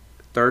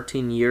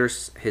 13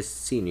 years his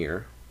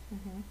senior.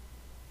 Mm-hmm.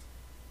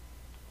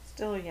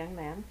 Still a young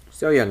man.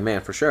 Still a young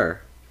man, for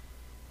sure.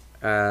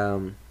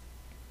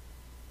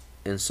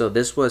 And so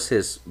this was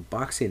his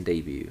boxing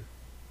debut.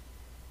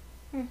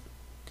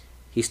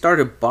 He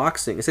started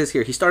boxing. It says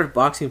here he started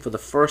boxing for the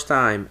first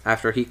time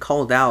after he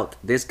called out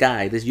this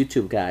guy, this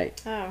YouTube guy.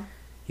 Oh.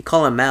 He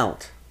called him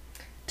out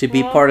to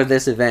be part of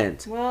this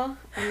event. Well,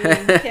 you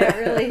can't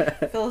really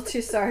feel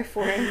too sorry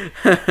for him.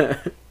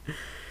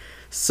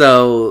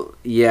 So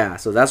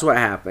that's what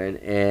happened,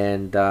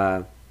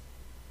 and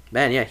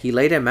he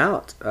laid him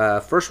out.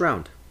 First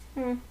round.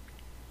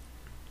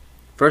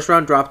 First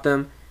round dropped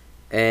him.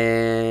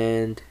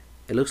 and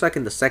it looks like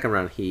in the second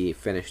round he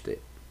finished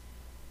it.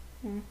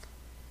 Hmm.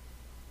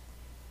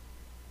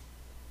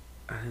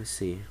 Let's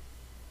see.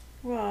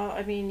 Well,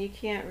 I mean, you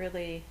can't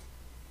really.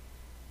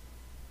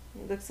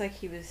 It looks like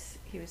he was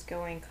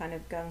going kind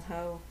of gung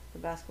ho, the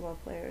basketball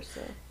player.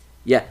 So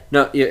Yeah,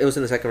 no, yeah, it was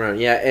in the second round.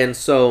 Yeah, and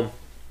so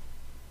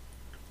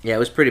yeah, it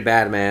was pretty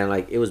bad, man.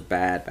 Like it was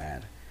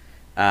bad.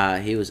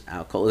 He was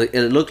out cold. And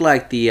it looked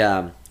like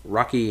the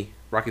Rocky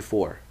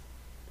 4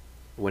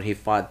 when he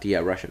fought the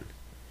Russian.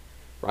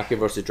 Rocky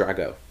versus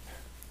Drago.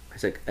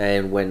 It's like,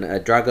 and when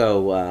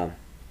Drago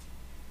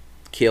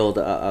killed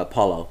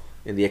Apollo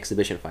in the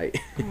exhibition fight,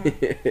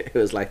 it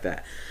was like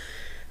that.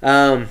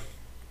 But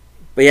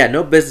yeah,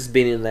 no business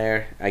being in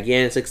there.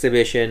 Again, it's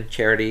exhibition,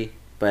 charity.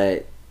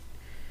 But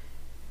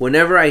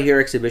whenever I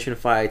hear exhibition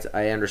fights,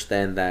 I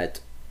understand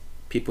that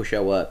people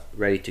show up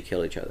ready to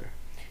kill each other.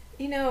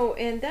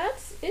 And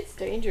it's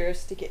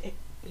dangerous to get hit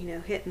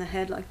in the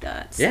head like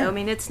that. So Yeah. I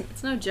mean,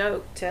 it's no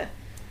joke to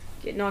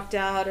get knocked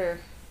out or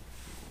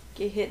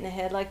get hit in the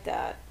head like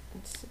that.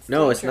 It's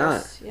No, it's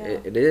dangerous. not. Yeah.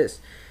 It is.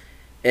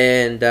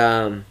 And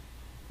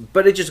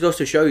but it just goes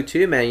to show you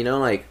too,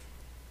 man.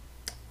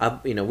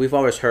 We've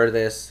always heard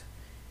this.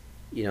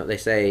 They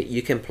say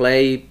you can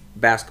play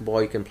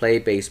basketball, you can play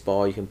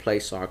baseball, you can play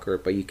soccer,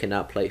 but you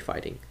cannot play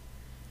fighting.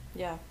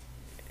 Yeah.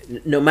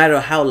 No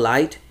matter how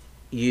light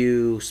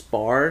you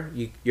spar,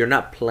 you're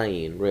not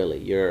playing really.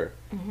 You're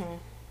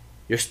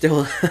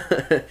still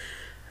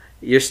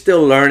you're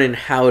still learning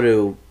how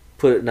to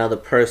put another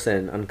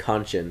person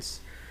unconscious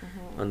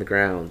on the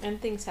ground. And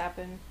things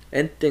happen.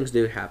 And things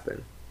do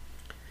happen.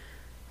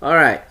 All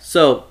right,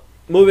 so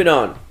moving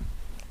on.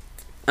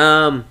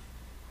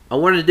 I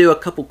wanted to do a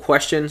couple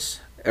questions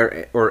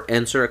or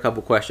answer a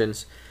couple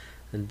questions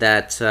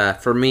that,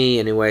 for me,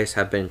 anyways,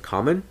 have been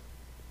common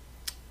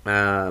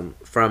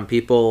from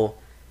people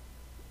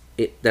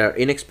that are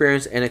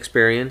inexperienced and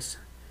experienced.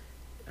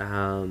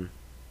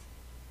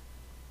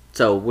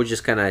 So we'll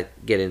just kind of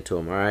get into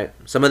them. All right.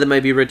 Some of them may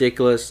be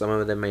ridiculous. Some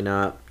of them may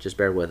not. Just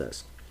bear with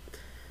us.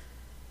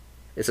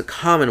 It's a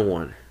common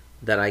one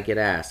that I get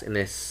asked, and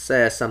it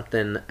says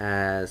something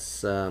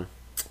as,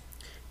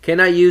 can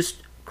I use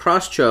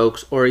cross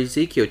chokes or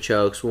Ezekiel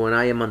chokes when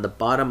I am on the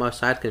bottom of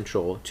side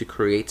control to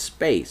create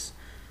space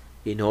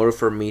in order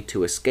for me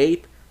to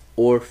escape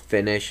or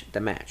finish the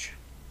match?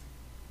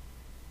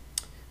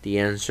 The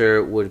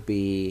answer would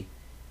be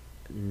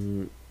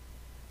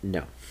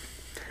no.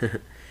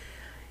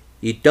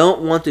 You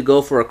don't want to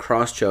go for a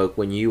cross choke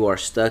when you are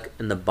stuck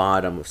in the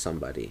bottom of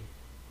somebody.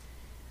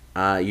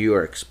 You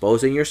are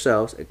exposing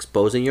yourselves,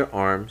 exposing your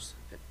arms,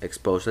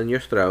 exposing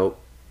your throat.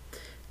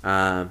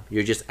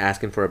 You're just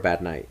asking for a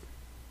bad night.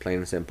 Plain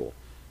and simple.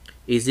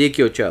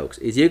 Ezekiel chokes.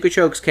 Ezekiel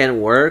chokes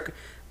can work,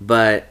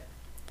 but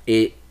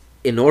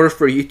in order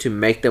for you to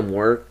make them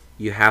work,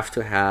 you have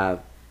to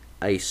have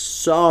a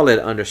solid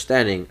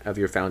understanding of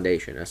your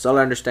foundation. A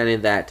solid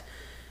understanding that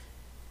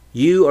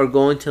you are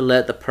going to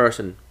let the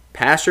person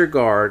pass your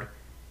guard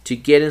to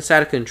get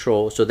inside of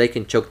control so they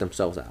can choke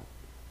themselves out.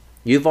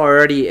 You've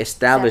already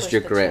established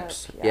your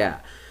grips. Choke, yeah.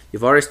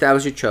 You've already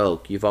established your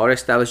choke. You've already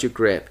established your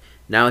grip.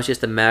 Now it's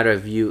just a matter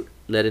of you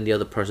letting the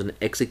other person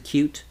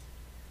execute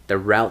the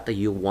route that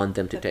you want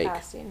them to take.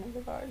 Passing of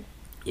the guard.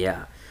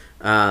 Yeah.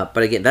 But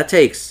again, that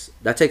takes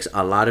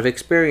a lot of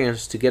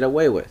experience to get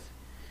away with.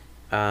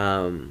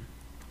 And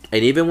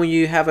even when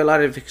you have a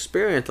lot of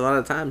experience, a lot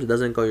of times it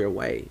doesn't go your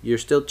way. You're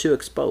still too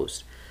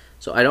exposed.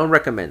 So I don't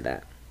recommend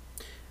that.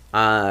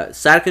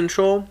 Side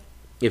control,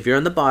 if you're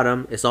on the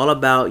bottom, it's all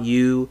about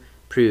you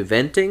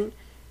preventing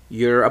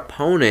your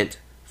opponent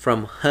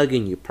from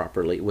hugging you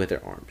properly with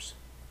their arms.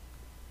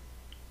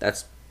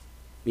 That's,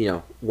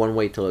 one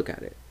way to look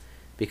at it.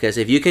 Because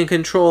if you can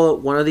control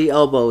one of the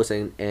elbows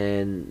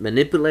and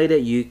manipulate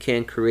it, you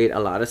can create a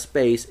lot of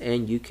space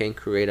and you can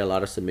create a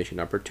lot of submission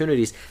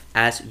opportunities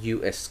as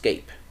you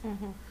escape.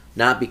 Mm-hmm.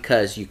 Not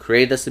because you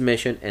create the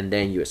submission and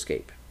then you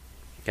escape.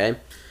 Okay?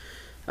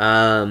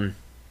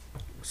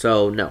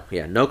 So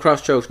no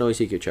cross chokes, no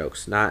Ezekiel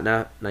chokes.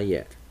 Not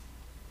yet.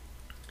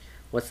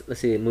 Let's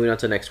see, moving on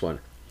to the next one.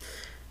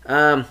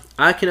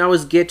 I can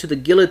always get to the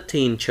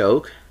guillotine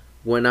choke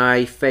when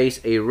I face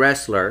a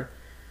wrestler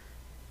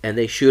and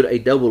they shoot a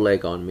double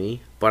leg on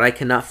me, but I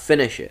cannot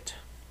finish it.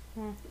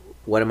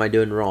 What am I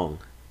doing wrong?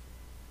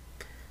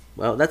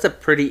 Well, that's a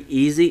pretty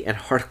easy and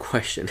hard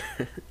question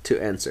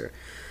to answer.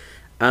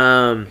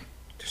 There's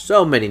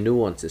so many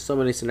nuances, so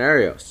many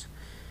scenarios.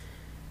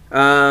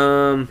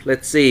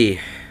 Let's see.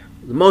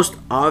 The most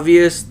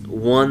obvious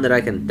one that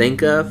I can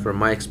think of from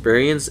my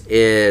experience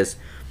is,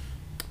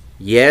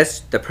 yes,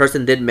 the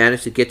person did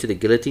manage to get to the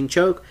guillotine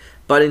choke,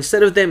 but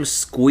instead of them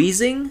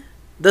squeezing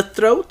the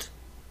throat,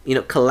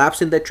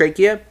 collapsing the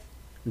trachea,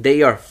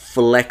 they are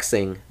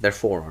flexing their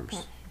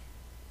forearms.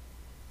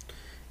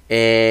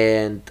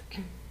 And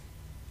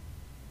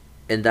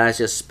that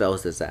just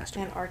spells disaster.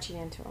 And arching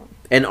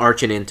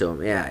into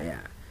them. Yeah.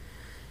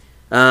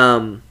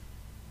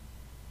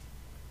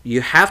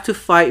 You have to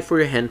fight for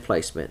your hand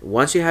placement.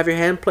 Once you have your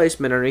hand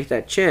placement underneath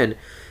that chin,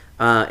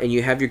 and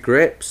you have your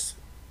grips,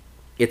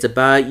 It's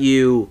about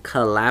you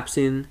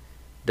collapsing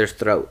their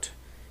throat.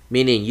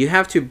 Meaning you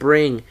have to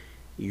bring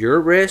your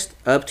wrist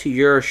up to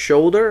your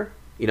shoulder,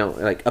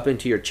 like up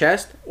into your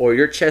chest, or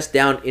your chest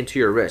down into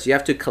your wrist. You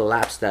have to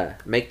collapse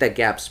that, make that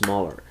gap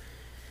smaller,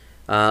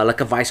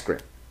 like a vice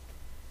grip.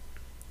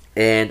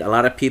 And a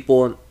lot of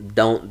people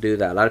don't do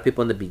that. A lot of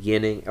people in the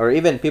beginning, or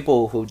even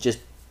people who just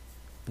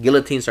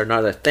guillotines are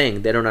not a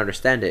thing, they don't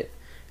understand it,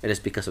 and it's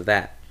because of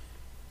that.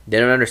 They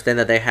don't understand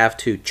that they have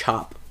to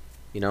chop,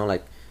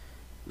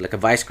 like a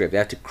vice grip. They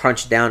have to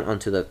crunch down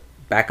onto the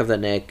back of the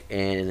neck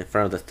and in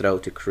front of the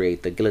throat to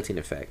create the guillotine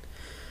effect.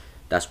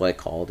 That's why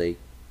it's called a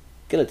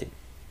guillotine.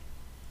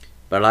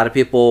 But a lot of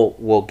people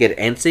will get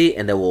antsy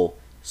and they will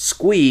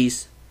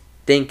squeeze,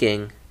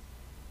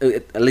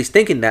 at least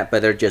thinking that,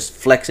 but they're just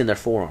flexing their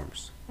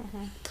forearms.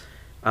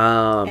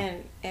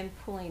 And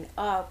pulling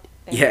up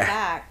and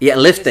back. Yeah,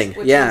 lifting.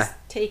 Which is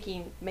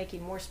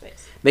making more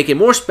space. Making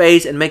more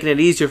space and making it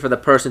easier for the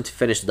person to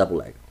finish the double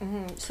leg.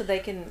 So they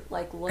can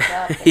look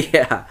up.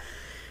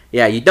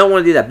 Yeah, you don't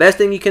want to do that. Best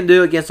thing you can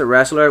do against a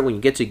wrestler when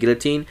you get to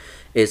guillotine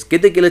is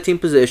get the guillotine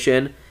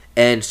position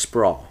and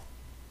sprawl.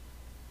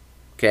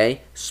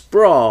 Okay?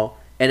 Sprawl,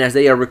 and as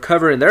they are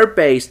recovering their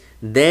base,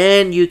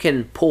 then you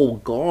can pull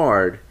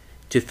guard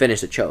to finish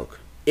the choke,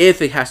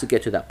 if it has to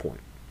get to that point.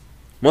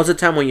 Most of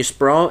the time when you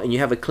sprawl and you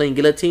have a clean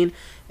guillotine,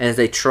 and as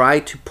they try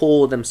to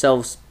pull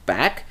themselves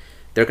back,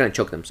 they're going to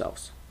choke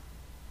themselves.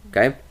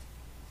 Okay?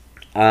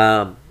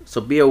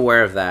 So be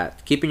aware of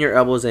that. Keeping your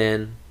elbows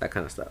in, that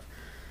kind of stuff.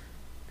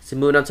 So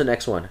moving on to the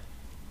next one.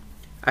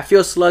 I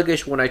feel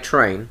sluggish when I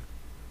train.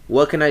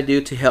 What can I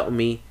do to help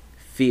me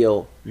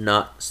feel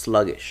not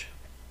sluggish?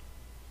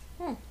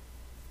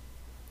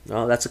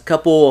 Well, that's a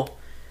couple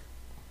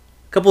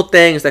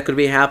things that could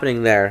be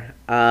happening there.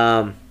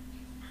 I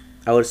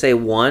would say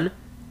one,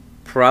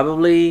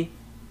 probably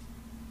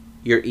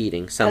you're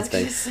eating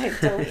something. I was gonna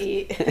say, don't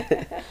eat.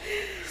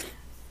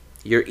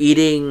 You're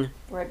eating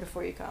right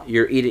before you come.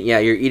 You're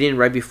eating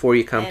right before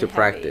you come to heavy.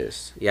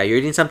 practice. Yeah, you're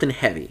eating something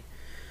heavy.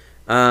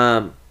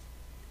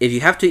 If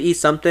you have to eat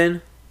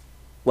something,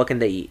 what can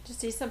they eat?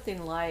 Just eat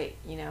something light,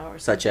 or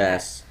such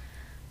as,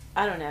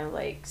 I don't know,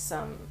 like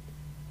some,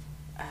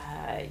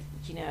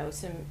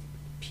 some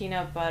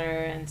peanut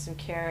butter and some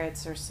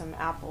carrots or some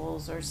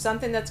apples or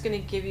something that's going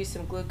to give you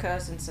some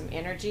glucose and some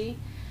energy,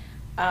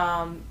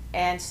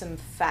 and some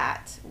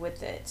fat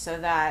with it, so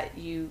that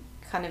you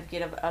kind of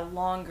get a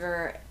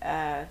longer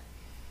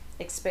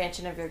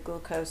expansion of your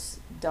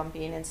glucose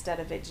dumping instead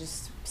of it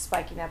just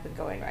spiking up and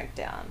going right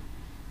down.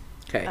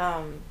 Okay.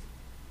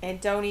 And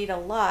don't eat a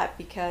lot,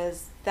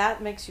 because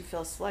that makes you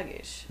feel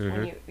sluggish.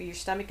 When your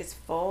stomach is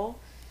full,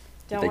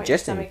 don't want your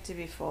stomach to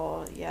be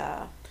full.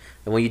 Yeah.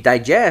 And when you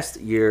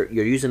digest, you're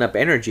using up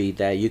energy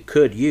that you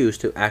could use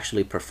to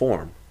actually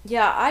perform.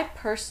 Yeah, I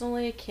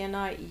personally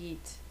cannot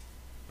eat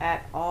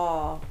at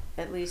all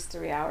at least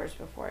 3 hours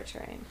before I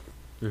train.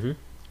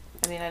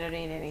 I mean, I don't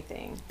eat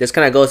anything. This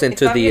kind of goes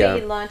into if I'm gonna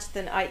eat lunch,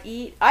 then I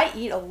eat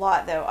a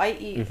lot, though. I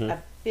eat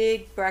a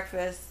big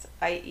breakfast.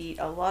 I eat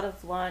a lot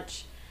of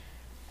lunch.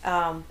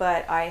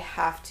 But I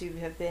have to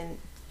have been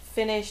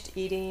finished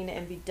eating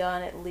and be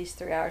done at least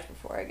 3 hours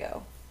before I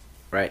go.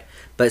 Right.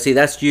 But see,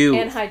 that's you.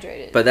 And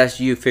hydrated. But that's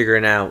you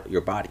figuring out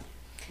your body.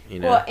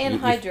 Well, and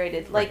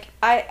hydrated. Like,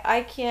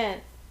 I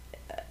can't,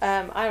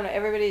 I don't know,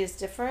 everybody is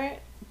different,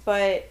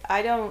 but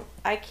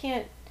I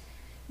can't,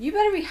 you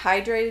better be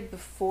hydrated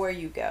before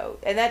you go.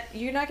 And that,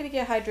 you're not going to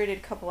get hydrated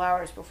a couple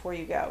hours before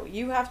you go.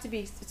 You have to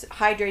be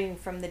hydrating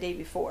from the day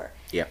before.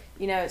 Yeah.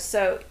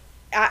 So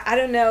I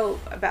don't know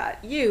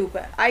about you,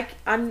 but I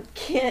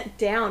can't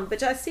down.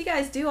 But I see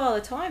guys do all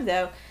the time,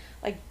 though.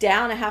 Like,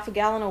 down a half a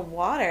gallon of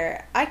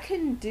water. I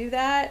couldn't do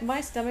that.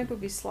 My stomach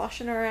would be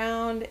sloshing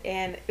around,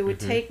 and it would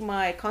take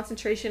my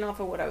concentration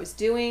off of what I was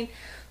doing.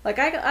 Like,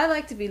 I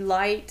like to be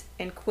light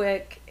and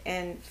quick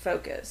and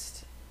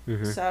focused.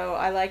 So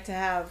I like to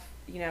have,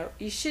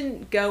 you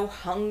shouldn't go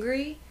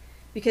hungry,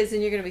 because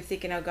then you're going to be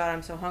thinking, oh, God,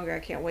 I'm so hungry. I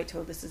can't wait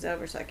till this is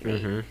over so I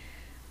can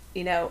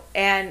eat.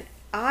 And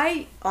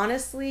I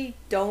honestly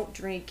don't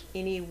drink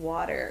any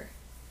water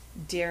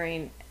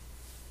during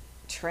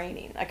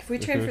training. Like, if we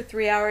train for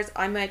 3 hours,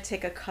 I might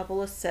take a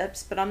couple of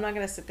sips, but I'm not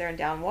going to sit there and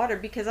down water,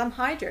 because I'm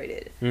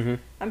hydrated.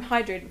 I'm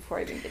hydrated before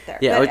I even get there.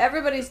 Yeah, but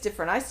everybody's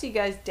different. I see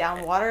guys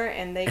down water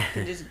and they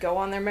can just go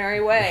on their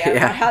merry way. I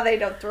don't know how they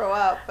don't throw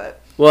up,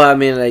 but well, I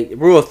mean, like,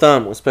 rule of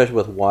thumb, especially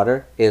with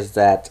water, is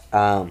that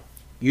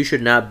you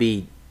shouldn't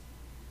be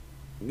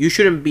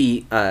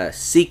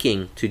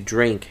seeking to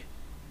drink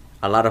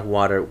a lot of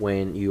water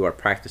when you are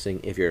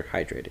practicing if you're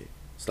hydrated.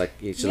 It's like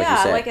you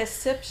said. Like a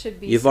sip should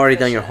be. You've already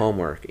done your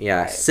homework.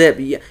 Yeah, right. Sip.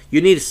 Yeah,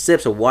 you need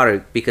sips of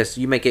water, because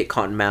you may get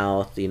cotton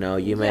mouth. You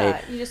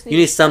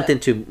need something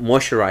to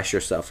moisturize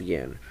yourself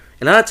again.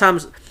 And a lot of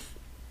times,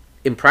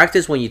 in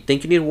practice, when you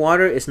think you need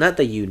water, it's not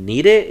that you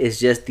need it. It's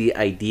just the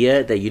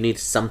idea that you need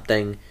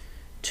something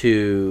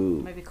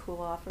to maybe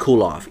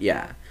cool off.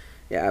 Yeah,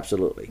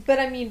 absolutely. But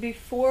I mean, by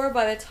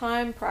the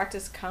time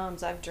practice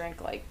comes, I've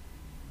drank like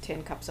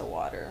 10 cups of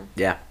water.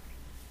 Yeah.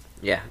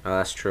 No,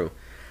 that's true.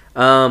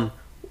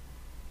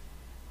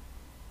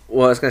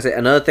 Well, I was gonna say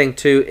another thing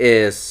too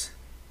is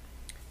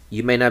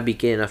you may not be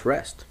getting enough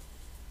rest.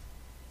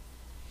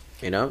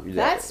 You know,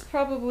 That's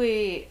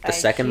probably the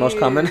second most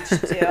common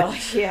deal.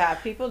 Yeah,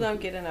 people don't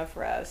get enough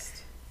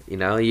rest. You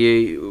know,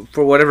 you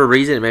for whatever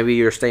reason, maybe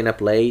you're staying up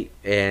late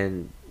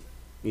and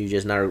you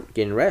just not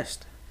getting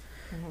rest.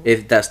 Mm-hmm.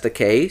 If that's the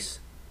case,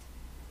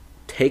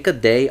 take a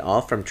day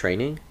off from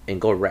training and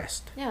go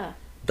rest. Yeah.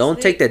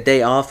 Don't take the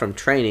day off from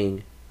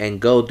training and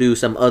go do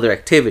some other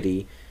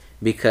activity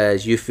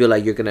because you feel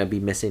like you're gonna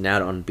be missing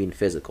out on being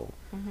physical.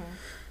 Mm-hmm.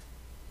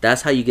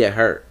 That's how you get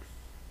hurt.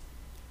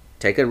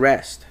 Take a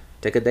rest.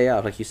 Take a day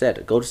off, like you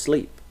said. Go to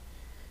sleep.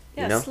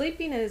 Yeah, you know?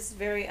 Sleeping is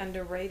very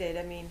underrated.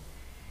 I mean,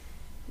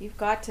 you've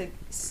got to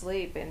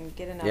sleep and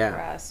get enough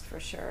rest for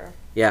sure.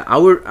 Yeah, I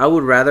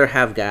would rather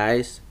have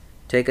guys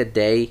take a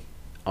day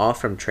off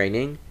from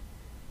training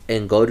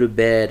and go to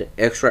bed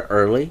extra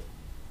early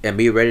and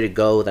be ready to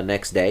go the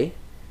next day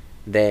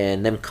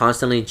than them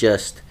constantly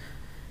just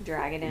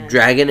dragging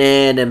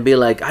in and be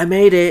like, I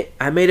made it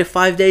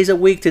 5 days a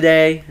week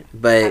today,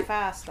 but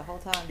half-assed the whole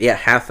time. Yeah,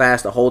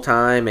 half-assed the whole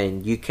time,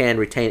 and you can't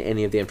retain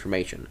any of the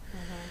information.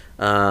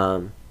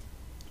 Mm-hmm.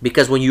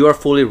 Because when you are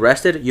fully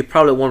rested, you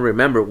probably won't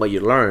remember what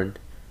you learned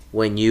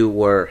when you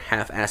were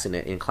half-assing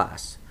it in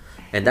class,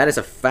 and that is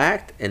a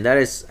fact, and that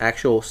is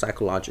actual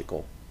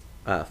psychological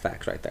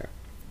facts right there.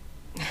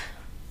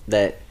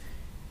 That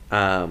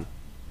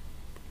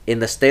in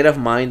the state of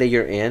mind that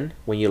you're in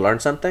when you learn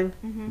something,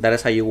 that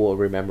is how you will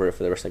remember it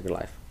for the rest of your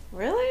life.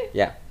 Really?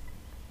 Yeah.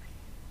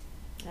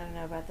 I don't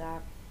know about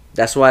that.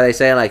 That's why they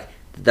say, like,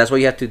 that's why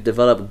you have to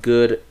develop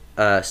good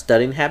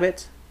studying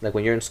habits, like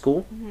when you're in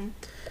school. Mm-hmm.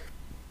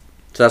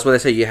 So that's why they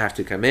say you have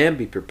to come in,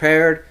 be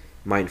prepared,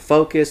 mind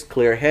focused,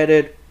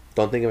 clear-headed,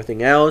 don't think of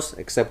anything else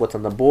except what's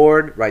on the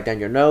board, write down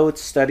your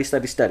notes, study,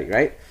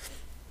 right?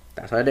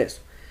 That's how it is.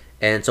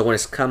 And so when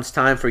it comes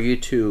time for you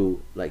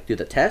to, like, do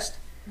the test,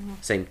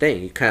 same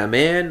thing. You come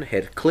in,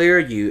 head clear,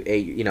 you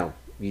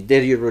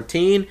did your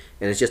routine,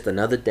 and it's just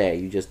another day.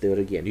 You just do it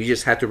again. You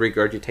just have to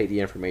regurgitate the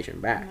information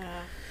back.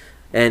 Yeah.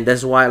 And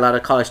that's why a lot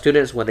of college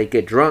students, when they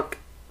get drunk,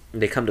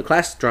 they come to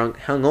class drunk,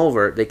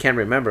 hungover, they can't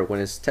remember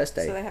when it's test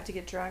day. So they have to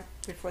get drunk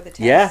before the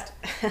test. Yeah,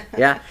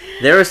 yeah.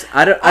 There's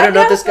I don't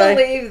know this guy. I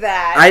don't believe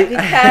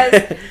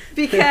that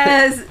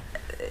because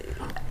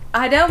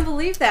I don't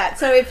believe that.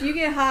 So if you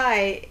get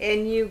high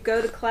and you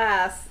go to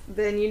class,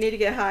 then you need to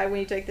get high when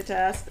you take the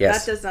test.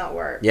 Yes. That does not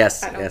work.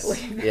 Yes, I don't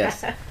believe that.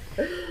 Yes.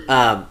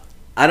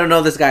 I don't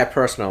know this guy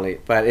personally,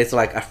 but it's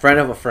like a friend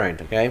of a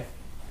friend. Okay.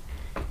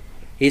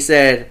 He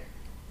said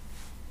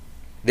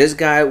this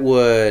guy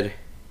would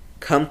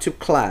come to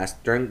class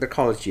during the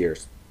college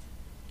years.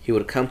 He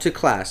would come to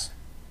class,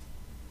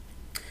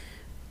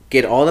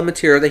 get all the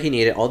material that he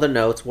needed, all the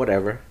notes,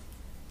 whatever.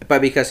 But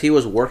because he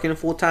was working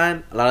full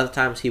time, a lot of the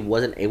times he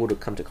wasn't able to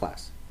come to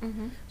class.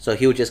 Mm-hmm. So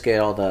he would just get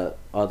all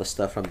the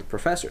stuff from the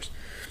professors.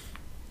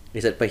 He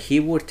said, but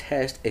he would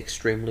test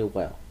extremely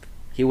well.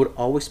 He would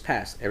always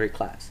pass every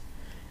class.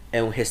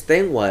 And his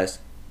thing was,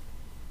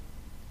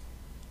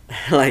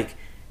 like,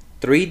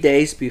 3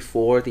 days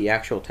before the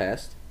actual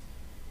test,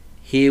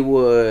 he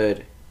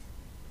would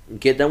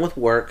get done with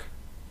work,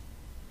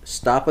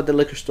 stop at the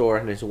liquor store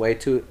on his way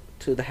to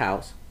the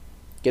house,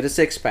 get a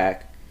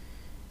 6-pack,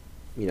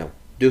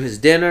 do his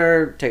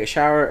dinner, take a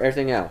shower,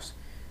 everything else,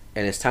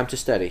 and it's time to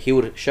study. He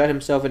would shut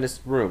himself in his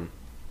room,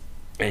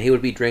 and he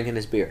would be drinking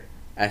his beer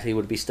as he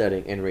would be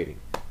studying and reading.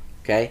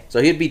 Okay? So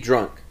he'd be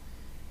drunk,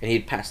 and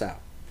he'd pass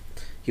out.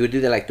 He would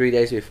do that like 3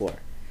 days before.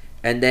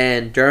 And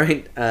then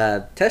during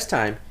test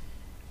time,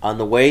 on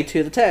the way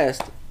to the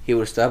test, he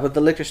would stop at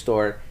the liquor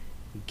store,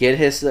 get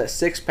his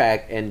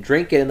 6-pack, and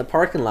drink it in the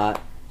parking lot,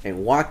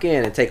 and walk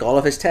in and take all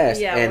of his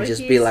tests, and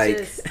just be like...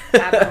 just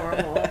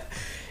abnormal.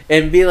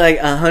 And be like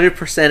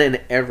 100%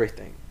 in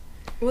everything.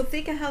 Well,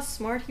 think of how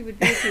smart he would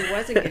be if he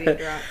wasn't getting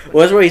drunk.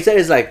 Well, that's what he said.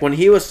 Is like when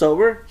he was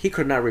sober, he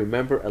could not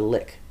remember a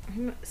lick.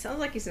 Sounds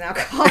like he's an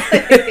alcoholic.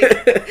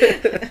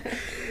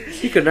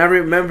 He could not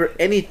remember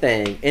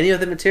anything, any of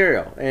the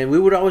material. And we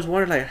would always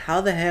wonder, like,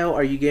 how the hell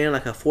are you getting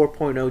like a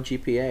 4.0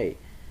 GPA?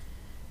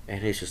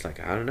 And he's just like,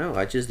 I don't know.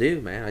 I just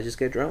do, man. I just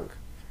get drunk.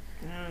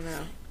 I don't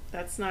know.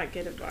 That's not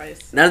good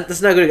advice.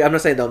 That's not good. I'm not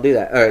saying don't do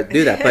that or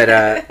do that, but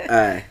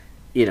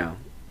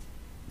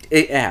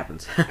it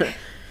happens.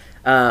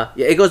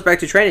 It goes back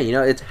to training.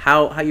 It's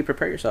how you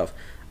prepare yourself.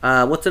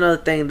 What's another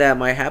thing that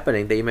might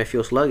happen that you may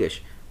feel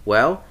sluggish?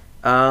 Well,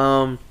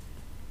 let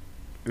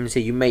me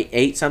see. You may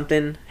ate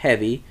something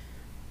heavy.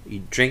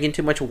 You drinking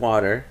too much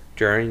water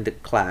during the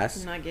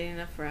class. Not getting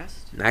enough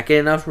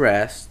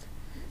rest.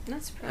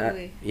 That's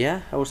probably.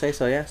 Yeah, I would say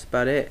so. Yeah, that's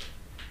about it.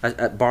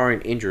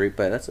 Barring injury,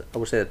 but I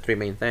would say the 3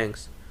 main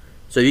things.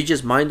 So you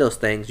just mind those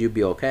things, you'll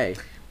be okay.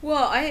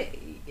 Well, I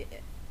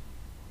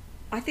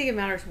think it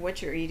matters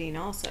what you're eating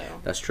also.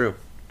 That's true.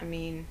 I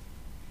mean,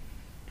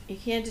 you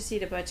can't just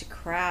eat a bunch of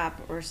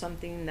crap or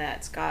something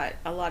that's got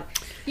a lot of...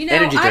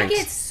 Energy I drinks.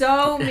 get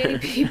so many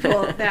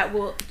people that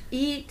will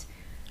eat,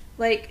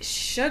 like,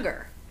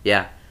 sugar.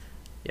 Yeah.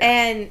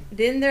 And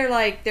then they're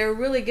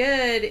really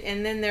good,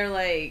 and then they're,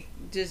 like,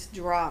 just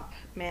drop,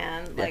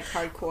 man, like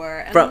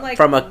hardcore. And From- I'm like,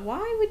 from a-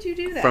 why would you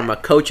do that? From a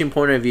coaching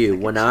point of view,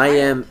 Like a when I child.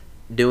 am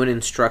doing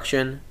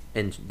instruction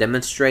and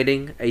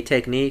demonstrating a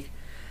technique,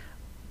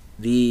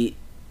 the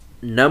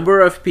number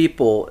of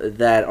people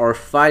that are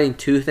fighting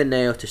tooth and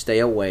nail to stay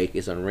awake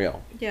is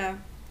unreal. Yeah.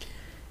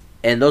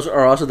 And those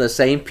are also the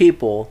same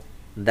people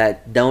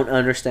that don't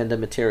understand the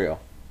material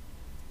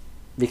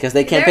because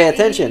they can't pay They're-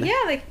 attention.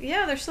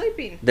 Yeah, they're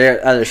sleeping.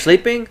 They're either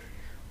sleeping,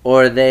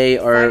 or they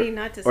are, Fighting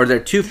not to or they're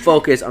sleep. too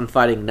focused on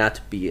fighting not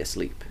to be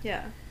asleep.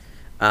 Yeah.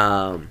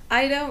 I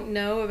I don't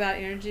know about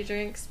energy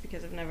drinks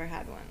because I've never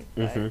had one.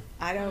 But Mhm.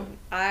 I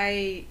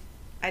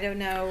don't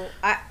know.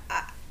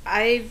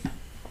 I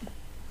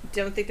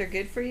don't think they're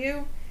good for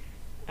you.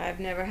 I've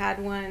never had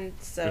one,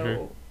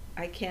 so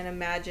I can't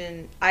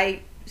imagine. I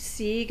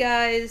see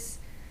guys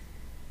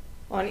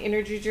on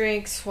energy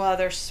drinks while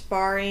they're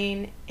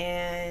sparring,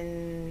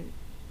 and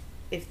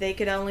if they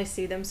could only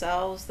see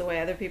themselves the way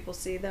other people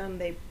see them,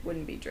 they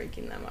wouldn't be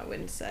drinking them, I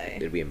wouldn't say.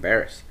 They'd be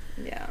embarrassed.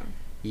 Yeah.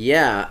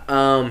 Yeah.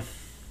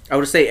 I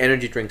would say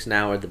energy drinks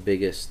now are the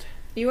biggest.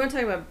 You want to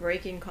talk about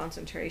breaking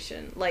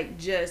concentration, like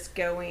just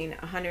going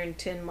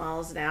 110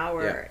 miles an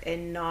hour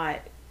and not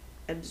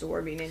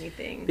absorbing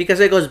anything. Because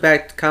it goes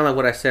back to kind of like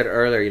what I said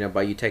earlier,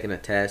 about you taking a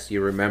test,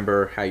 you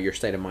remember how your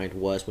state of mind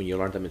was when you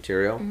learned the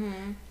material.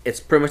 Mm-hmm. It's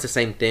pretty much the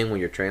same thing when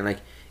you're training. Like,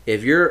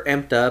 if you're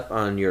amped up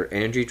on your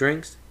energy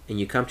drinks and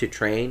you come to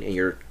train and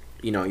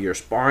you're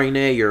sparring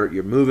it, you're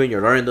moving,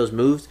 you're learning those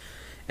moves,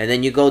 and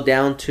then you go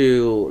down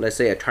to, let's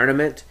say, a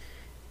tournament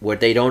where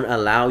they don't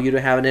allow you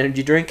to have an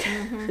energy drink,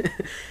 Mm-hmm.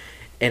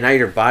 and now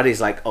your body's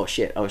like, oh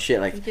shit,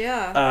 like,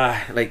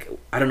 Yeah. like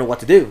I don't know what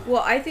to do.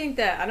 Well, I think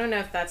that, I don't know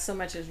if that's so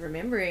much as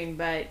remembering,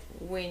 but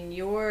when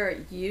you're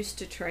used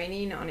to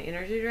training on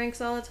energy drinks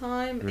all the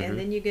time, Mhm. and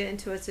then you get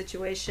into a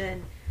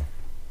situation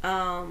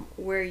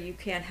where you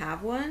can't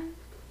have one,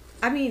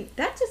 I mean,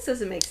 that just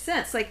doesn't make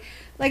sense. Like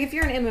if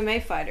you're an MMA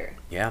fighter,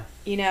 Yeah.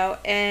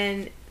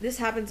 and this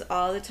happens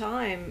all the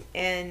time,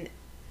 and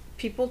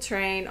people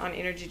train on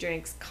energy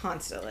drinks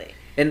constantly.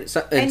 And And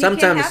you can't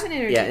sometimes, have an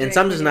energy yeah, and drink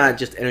sometimes it's when you're- not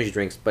just energy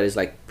drinks, but it's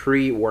like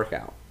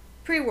pre-workout.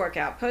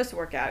 Pre-workout,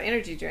 post-workout,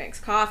 energy drinks,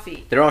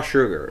 coffee. They're all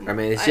sugar. I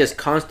mean, it's I- just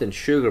constant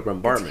sugar It's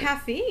bombardment.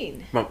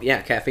 caffeine.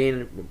 Yeah,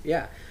 caffeine.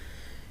 Yeah,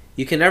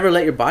 you can never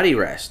let your body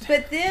rest.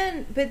 But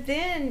then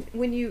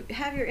when you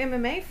have your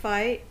MMA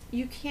fight,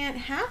 you can't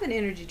have an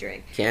energy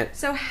drink. Can't.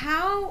 So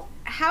how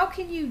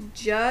can you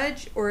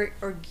judge or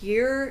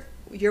gear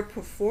your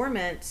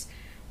performance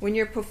when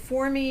you're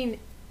performing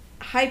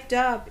hyped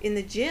up in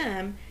the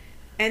gym,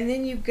 and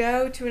then you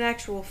go to an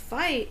actual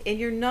fight and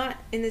you're not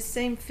in the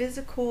same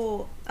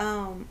physical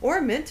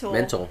or mental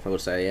I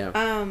would say,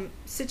 yeah.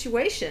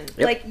 situation.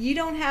 Yep. Like, you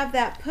don't have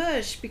that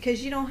push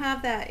because you don't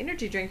have that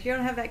energy drink. You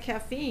don't have that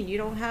caffeine. You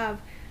don't have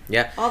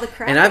Yeah. all the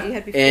crap And that you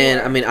had before.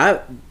 I mean,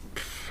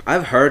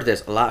 I've heard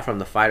this a lot from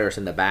the fighters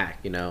in the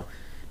back.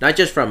 Not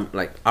just from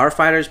like our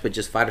fighters, but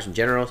just fighters in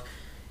general.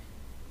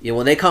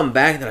 When they come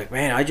back, they're like,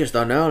 man, I just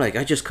don't know. Like,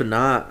 I just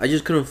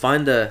couldn't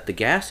find the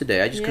gas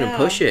today. I just couldn't Yeah.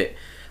 push it.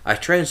 I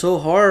trained so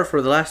hard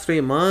for the last 3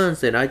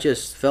 months, and I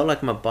just felt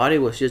like my body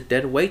was just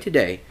dead weight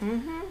today.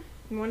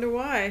 I wonder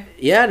why.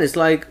 Yeah, and it's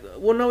like,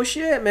 well, no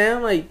shit,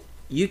 man. Like,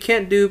 you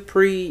can't do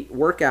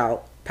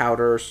pre-workout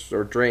powders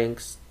or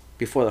drinks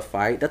before the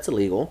fight. That's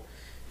illegal.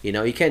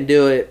 You can't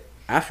do it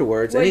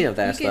afterwards, Well, any of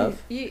that you can,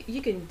 stuff.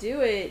 You can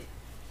do it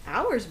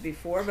hours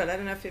before, but I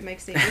don't know if it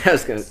makes any I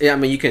difference. was gonna, yeah, I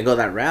mean, you can go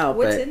that route,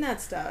 What's but in that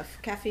stuff?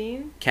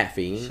 Caffeine?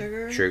 caffeine,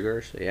 Sugar?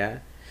 sugars, yeah.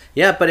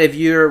 Yeah, but if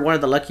you're one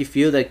of the lucky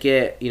few that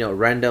get,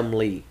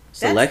 randomly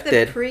selected.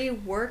 That's the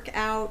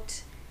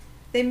pre-workout.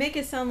 They make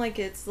it sound like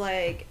it's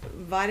like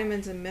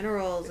vitamins and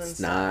minerals and It's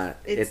stuff. not.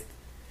 It's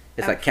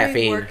a like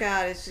caffeine.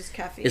 Pre-workout is just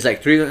caffeine. It's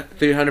like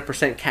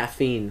 300%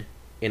 caffeine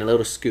in a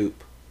little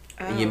scoop.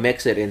 And you Oh.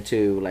 mix it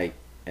into like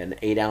an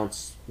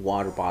 8-ounce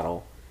water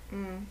bottle.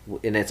 Mm.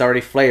 And it's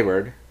already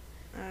flavored,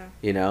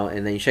 Oh.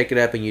 and then you shake it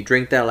up and you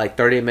drink that like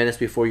 30 minutes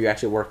before you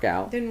actually work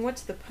out. Then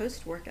what's the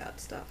post-workout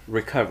stuff?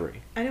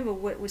 Recovery. I know, but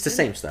what's It's the in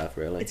same it? stuff,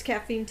 really. It's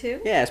caffeine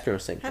too? Yeah, it's pretty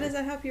much the same How thing. does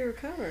that help you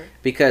recover?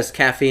 Because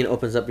caffeine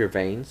opens up your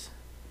veins.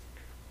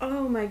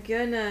 Oh my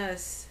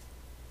goodness.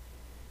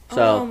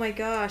 So, oh my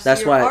gosh.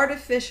 that's You're why-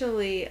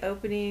 artificially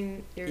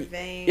opening your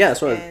veins yeah,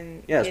 that's what-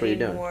 and yeah, that's what you're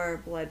getting doing.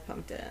 more blood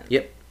pumped in.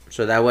 Yep.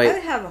 So that I way,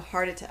 would have a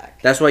heart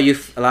attack. that's why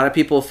a lot of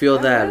people feel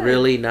I that would.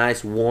 really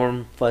nice,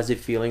 warm, fuzzy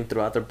feeling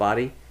throughout their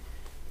body.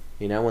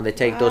 When they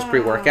take those Wow.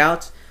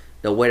 pre-workouts,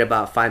 they'll wait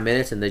about 5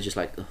 minutes and they just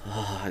like,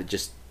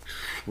 just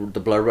the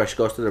blood rush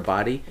goes through their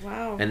body.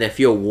 Wow. And they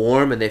feel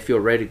warm and they feel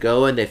ready to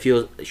go and they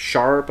feel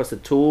sharp as a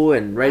tool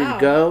and ready Wow.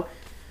 to go.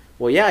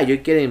 Well, yeah, you're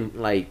getting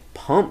like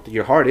pumped.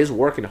 Your heart is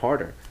working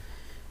harder.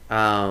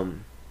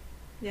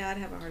 Yeah, I'd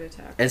have a heart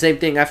attack. And same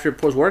thing after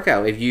post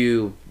workout. If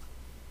you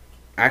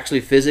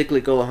actually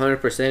physically go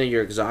 100% and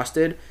you're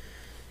exhausted,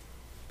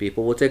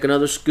 people will take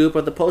another scoop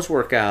of the post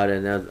workout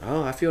and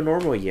I feel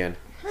normal again.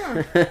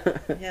 Huh.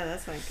 Yeah,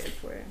 that's not good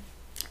for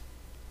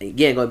you.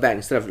 Again, going back,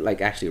 instead of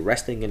like actually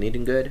resting and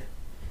eating good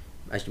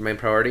as your main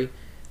priority,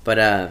 But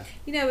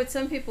You know, but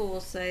some people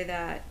will say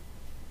that,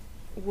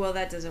 well,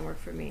 that doesn't work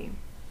for me.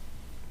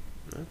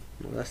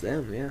 well, that's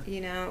them. Yeah.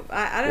 You know,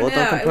 I don't Well, know.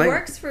 don't It complain.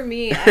 works for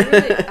me.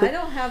 I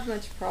don't have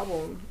much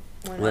problem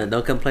when Well,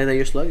 don't complain that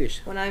you're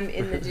sluggish. when I'm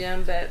in the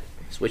gym, but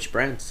Switch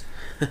brands.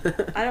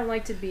 I don't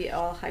like to be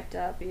all hyped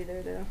up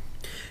either, though.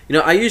 You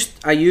know, I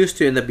used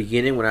to in the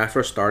beginning when I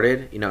first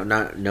started. You know,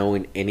 not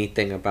knowing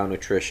anything about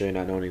nutrition,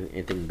 not knowing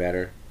anything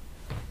better.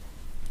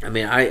 I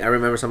mean, I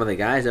remember some of the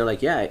guys. They're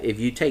like, yeah, if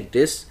you take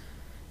this,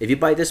 if you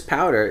buy this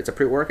powder, it's a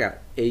pre-workout.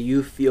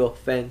 You feel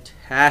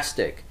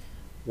fantastic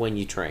when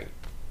you train.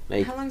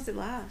 Like, How long does it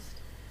last?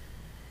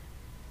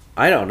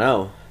 I don't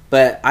know,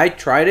 but I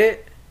tried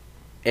it,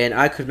 and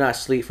I could not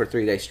sleep for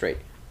 3 days straight.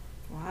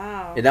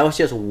 Wow. And that was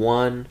just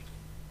one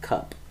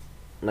cup.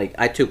 Like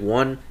I took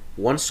one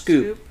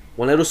scoop,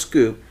 one little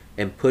scoop,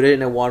 and put it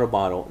in a water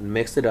bottle and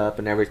mixed it up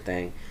and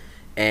everything.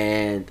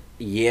 And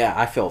yeah,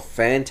 I felt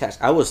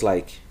fantastic. I was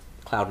like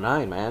cloud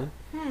 9, man.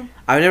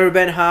 I've never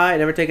been high,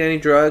 never taken any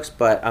drugs,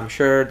 but I'm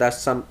sure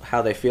that's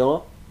how they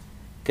feel,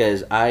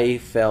 because I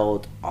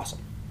felt awesome.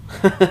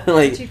 But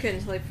Like you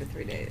couldn't sleep for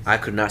 3 days. I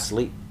could not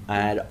sleep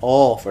at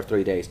all for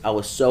 3 days. I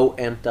was so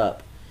amped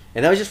up,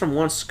 and that was just from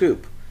one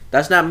scoop.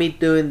 That's not me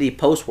doing the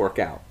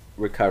post-workout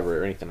recovery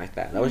or anything like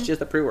that. That was just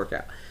the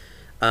pre-workout.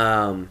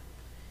 And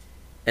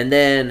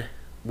then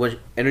when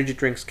energy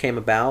drinks came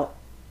about,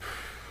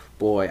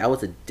 boy, I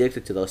was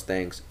addicted to those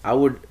things. I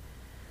would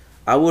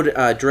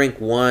drink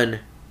one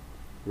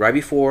right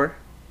before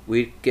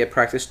we get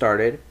practice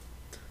started.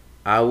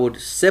 I would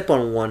sip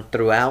on one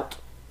throughout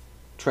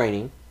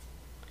training,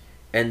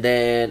 and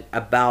then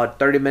about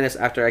 30 minutes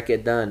after I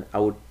get done, I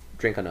would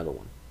drink another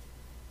one.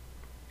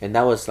 And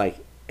that was like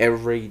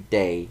every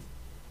day.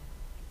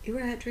 You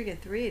were drinking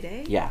 3 a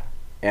day? Yeah,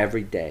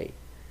 every day.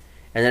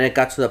 And then it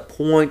got to the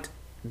point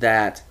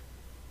that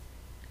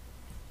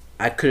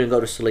I couldn't go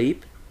to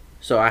sleep,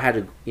 so I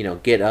had to,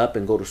 get up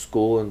and go to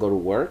school and go to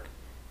work.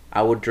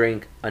 I would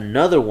drink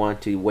another one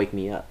to wake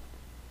me up.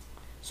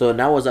 So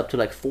now I was up to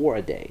like 4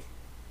 a day.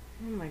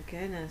 Oh my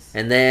goodness.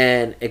 And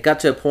then it got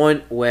to a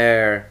point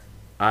where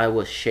I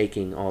was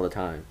shaking all the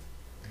time.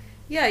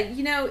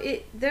 Yeah,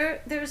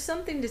 there's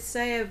something to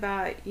say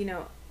about,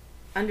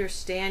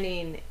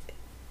 understanding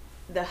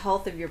the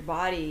health of your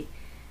body,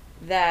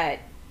 that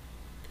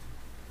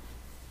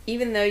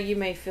even though you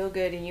may feel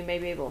good and you may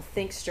be able to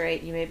think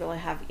straight, you may be able to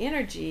have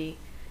energy,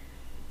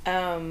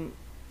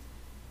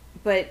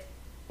 but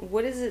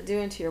what is it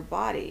doing to your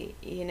body?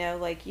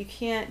 Like you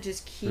can't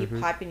just keep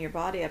hyping your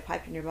body up,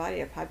 hyping your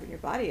body up, hyping your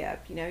body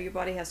up. Your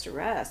body has to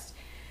rest.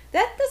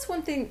 That's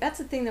one thing. That's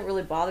the thing that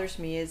really bothers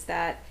me, is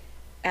that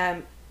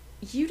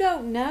you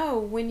don't know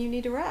when you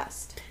need to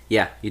rest.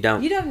 Yeah, you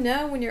don't. You don't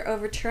know when you're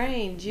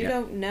overtrained. You Yep.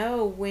 don't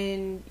know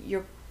when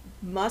your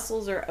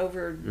muscles are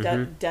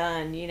overdone.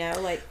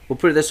 Like, We'll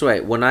put it this way.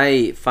 When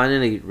I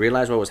finally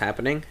realized what was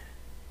happening,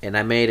 and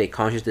I made a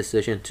conscious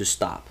decision to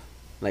stop.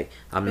 Like,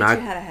 I'm but not...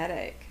 you had a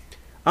headache.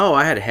 Oh,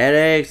 I had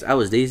headaches. I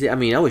was dizzy. I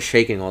mean, I was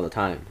shaking all the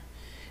time.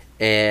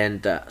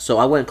 And so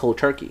I went cold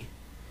turkey.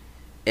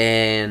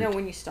 And... No,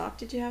 when you stopped,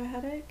 did you have a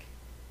headache?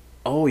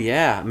 Oh,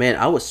 yeah. Man,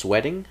 I was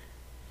sweating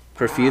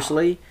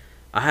profusely.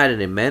 I had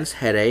an immense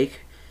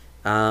headache.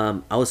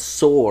 I was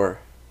sore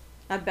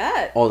I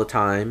bet. all the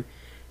time.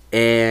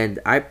 And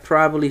I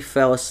probably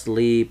fell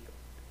asleep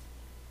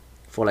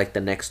for like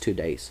the next 2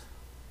 days,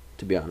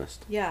 to be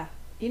honest. Yeah.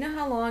 You know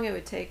how long it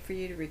would take for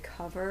you to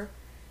recover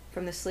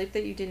from the sleep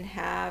that you didn't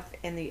have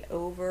and the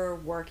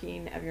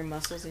overworking of your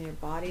muscles in your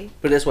body?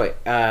 Put it this way.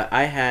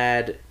 I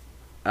had...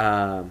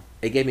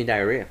 it gave me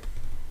diarrhea.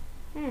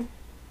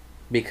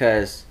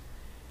 Because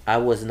I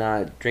was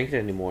not drinking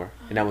anymore,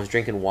 and I was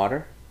drinking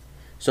water.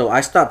 So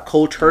I stopped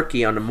cold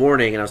turkey on the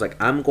morning, and I was like,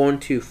 I'm going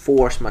to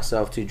force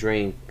myself to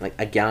drink like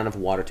a gallon of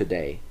water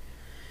today.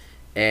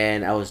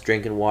 And I was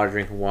drinking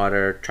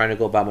water, trying to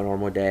go about my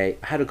normal day.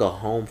 I had to go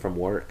home from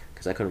work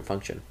because I couldn't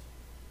function.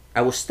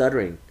 I was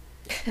stuttering.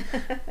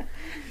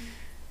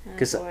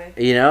 Because,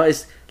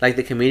 it's like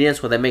the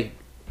comedians when they make,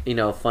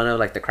 fun of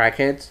like the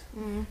crackheads.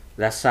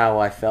 That's how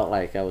I felt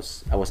like I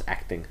was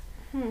acting.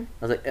 I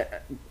was like,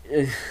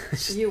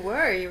 You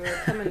were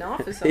coming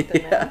off of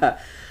something, yeah. man.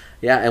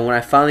 Yeah, and when I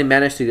finally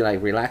managed to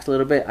like relax a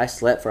little bit, I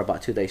slept for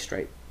about 2 days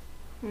straight.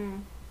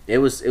 It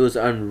was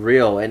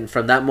unreal, and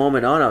from that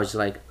moment on, I was just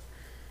like,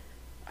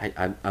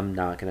 I'm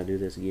not gonna do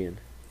this again.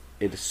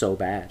 It is so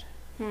bad.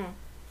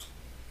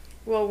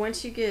 Well,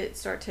 once you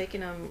start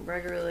taking them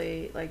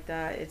regularly like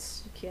that,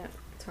 it's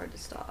hard to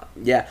stop.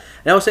 Yeah,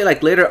 and I would say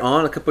like later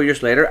on, a couple of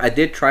years later, I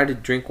did try to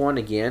drink one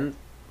again.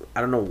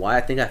 I don't know why.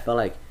 I think I felt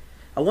like,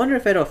 I wonder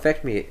if it'll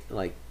affect me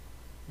like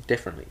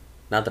differently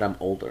now that I'm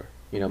older.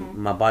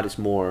 My body's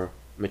more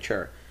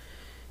mature.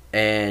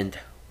 And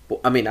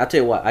I mean, I'll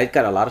tell you what, I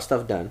got a lot of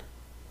stuff done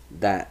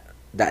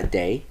that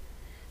day,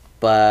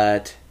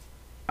 but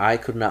I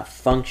could not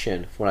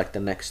function for like the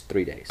next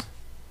 3 days.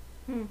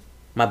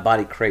 My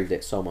body craved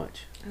it so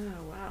much.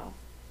 Oh, wow.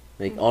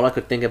 Like all I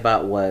could think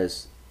about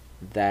was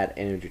that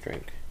energy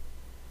drink.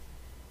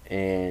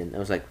 And I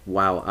was like,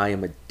 wow, I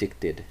am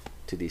addicted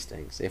to these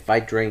things. If I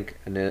drink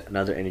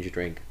another energy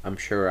drink, I'm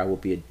sure I will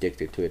be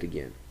addicted to it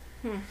again.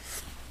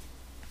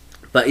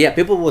 But yeah,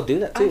 people will do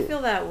that too. I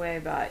feel that way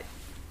about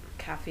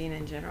caffeine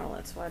in general.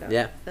 That's why I don't.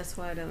 Yeah. That's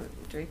why I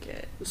don't drink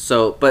it.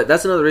 So, but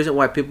that's another reason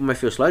why people might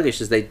feel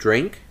sluggish is they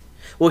drink.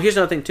 Well, here's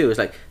another thing too. Is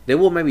like they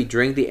will maybe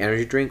drink the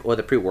energy drink or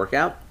the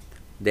pre-workout.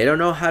 They don't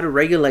know how to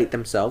regulate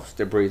themselves,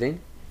 their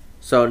breathing.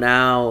 So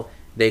now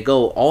they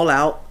go all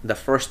out the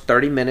first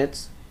 30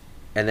 minutes,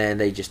 and then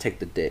they just take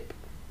the dip.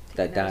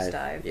 That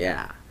dive.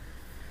 Yeah.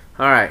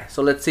 All right.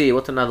 So let's see.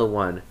 What's another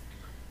one?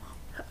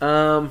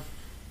 Oh,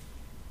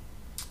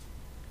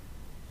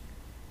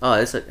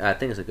 I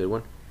think it's a good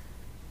one.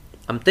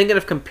 I'm thinking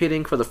of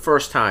competing for the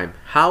first time.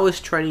 How is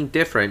training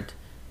different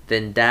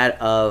than that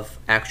of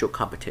actual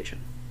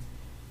competition?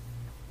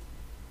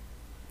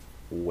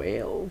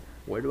 Well,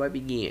 where do I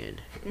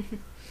begin?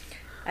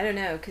 I don't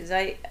know, because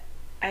I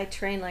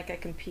train like I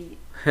compete.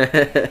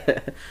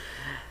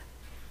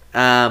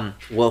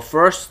 Well,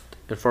 first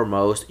and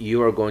foremost,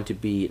 you are going to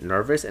be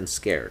nervous and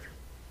scared,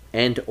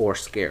 or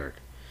scared,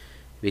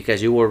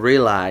 because you will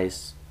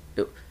realize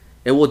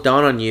it will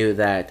dawn on you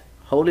that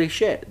holy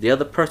shit, the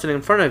other person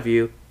in front of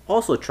you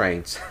also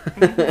trains.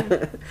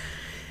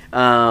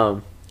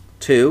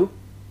 Two,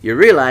 you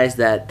realize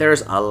that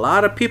there's a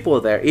lot of people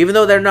there, even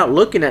though they're not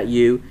looking at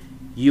you.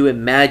 You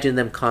imagine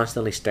them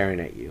constantly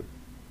staring at you.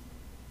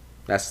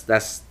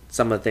 That's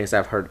some of the things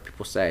I've heard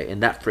people say,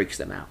 and that freaks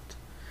them out.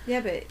 Yeah,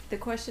 but the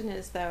question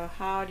is, though,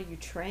 how do you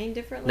train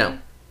differently? No.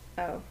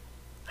 Oh.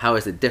 How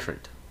is it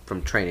different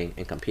from training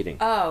and competing?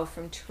 Oh,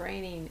 from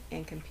training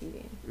and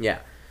competing. Yeah.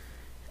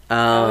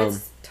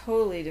 It's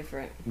totally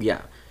different.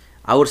 Yeah.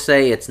 I would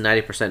say it's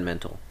 90%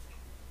 mental,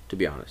 to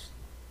be honest.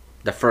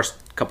 The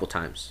first couple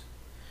times.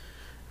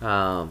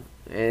 And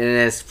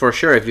it's for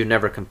sure, if you've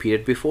never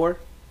competed before,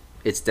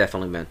 it's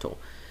definitely mental.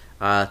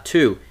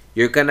 Two,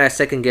 you're going to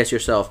second guess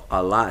yourself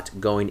a lot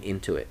going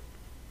into it.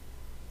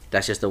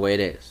 That's just the way it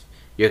is.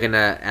 You're going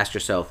to ask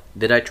yourself,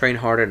 did I train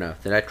hard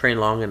enough? Did I train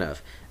long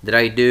enough? Did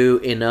I do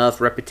enough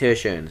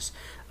repetitions?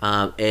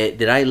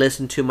 Did I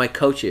listen to my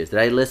coaches? Did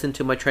I listen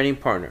to my training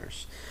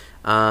partners?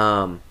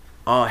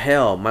 Oh,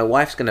 hell, my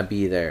wife's going to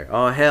be there.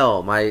 Oh,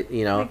 hell, my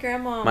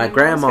grandma. My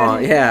grandma,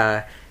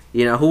 yeah.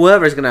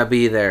 Whoever's going to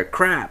be there.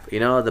 Crap.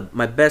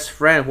 My best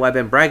friend who I've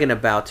been bragging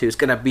about to is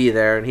going to be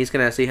there, and he's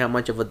going to see how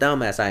much of a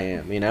dumbass I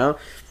am,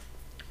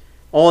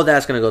 All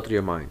that's going to go through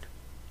your mind.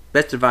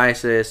 Best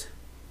advice is,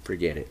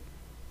 forget it.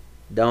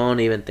 Don't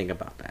even think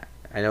about that.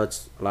 I know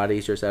it's a lot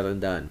easier said than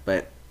done,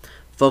 but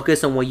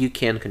focus on what you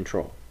can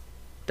control.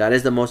 That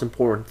is the most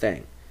important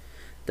thing.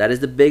 That is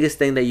the biggest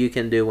thing that you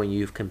can do when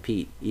you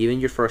compete, even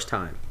your first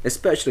time,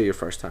 especially your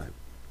first time.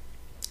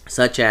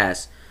 Such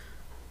as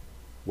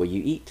what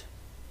you eat,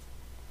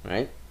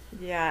 right?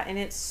 Yeah, and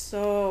it's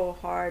so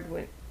hard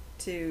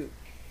to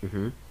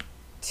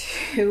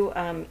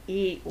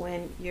eat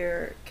when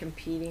you're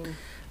competing.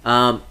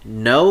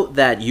 Know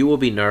that you will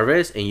be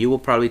nervous and you will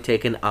probably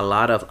take in a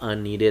lot of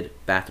unneeded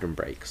bathroom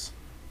breaks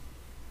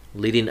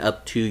leading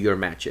up to your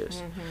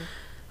matches.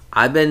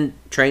 I've been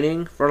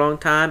training for a long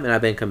time and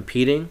I've been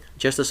competing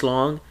just as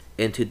long,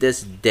 and to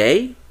this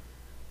day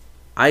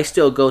I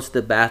still go to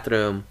the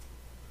bathroom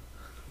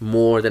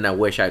more than I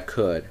wish I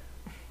could,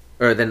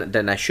 or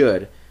than I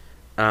should,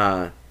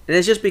 and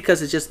it's just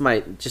because it's just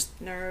my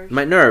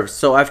nerves.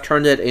 So I've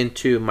turned it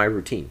into my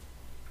routine.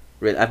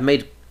 I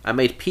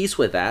made peace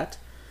with that.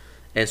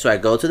 And so I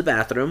go to the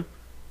bathroom,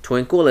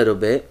 twinkle a little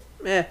bit,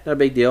 not a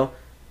big deal,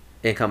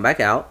 and come back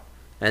out.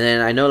 And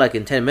then I know like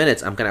in 10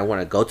 minutes, I'm going to want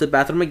to go to the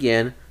bathroom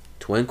again,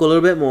 twinkle a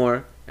little bit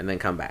more, and then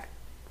come back.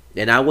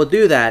 And I will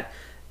do that.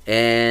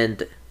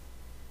 And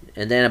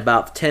then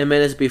about 10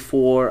 minutes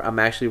before I'm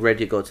actually ready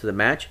to go to the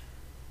match,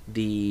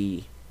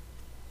 the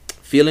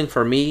feeling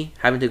for me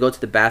having to go to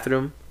the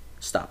bathroom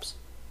stops.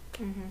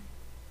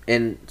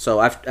 And so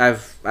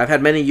I've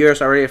had many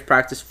years already of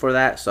practice for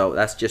that. So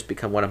that's just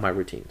become one of my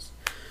routines.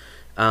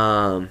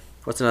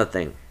 What's another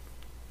thing?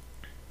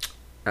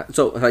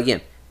 So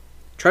again,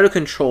 try to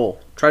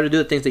do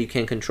the things that you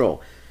can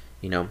control.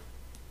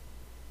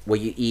 What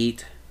you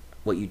eat,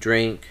 what you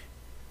drink,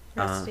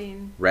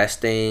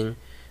 resting,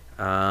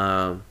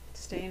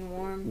 staying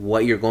warm,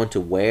 what you're going to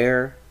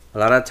wear. A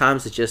lot of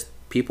times it's just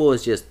people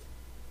is just,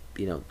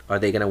 are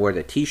they going to wear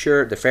their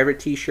favorite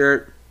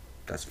t-shirt?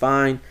 That's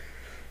fine.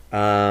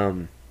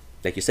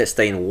 Like you said,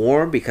 staying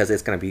warm because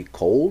it's going to be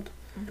cold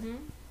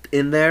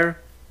in there.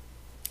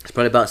 It's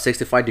probably about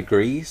 65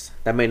 degrees.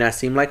 That may not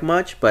seem like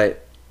much,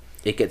 but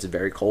it gets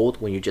very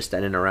cold when you're just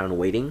standing around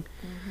waiting.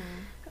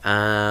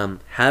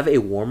 Have a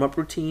warm-up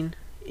routine.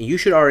 You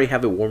should already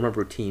have a warm-up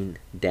routine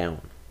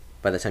down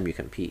by the time you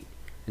compete.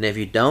 And if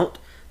you don't,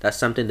 that's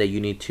something that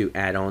you need to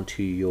add on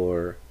to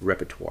your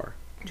repertoire,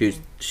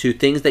 to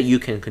things that you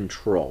can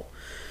control.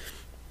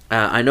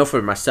 I know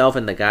for myself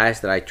and the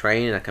guys that I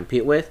train and I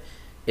compete with,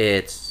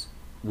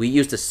 we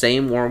use the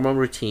same warm-up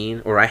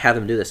routine, or I have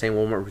them do the same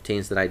warm-up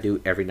routines that I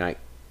do every night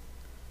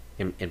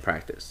in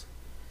practice.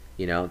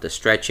 The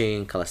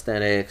stretching,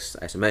 calisthenics,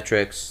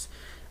 isometrics,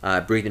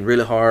 breathing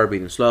really hard,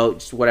 breathing slow,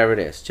 just whatever it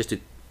is, just to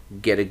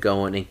get it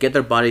going, and get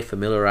their body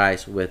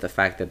familiarized with the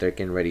fact that they're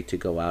getting ready to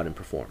go out and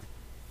perform.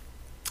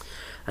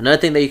 Another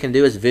thing that you can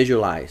do is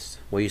visualize.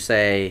 Where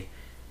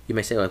you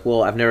may say like,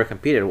 well, I've never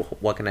competed.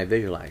 What can I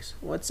visualize?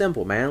 Well, it's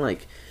simple, man.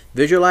 Like,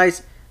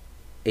 visualize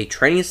a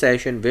training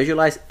session.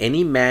 Visualize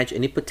any match,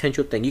 any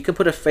potential thing. You can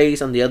put a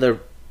face on the other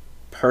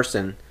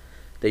person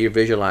that you're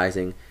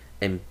visualizing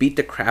and beat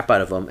the crap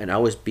out of them, and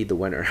always be the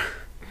winner.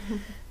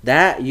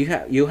 That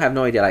you have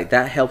no idea. Like,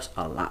 that helps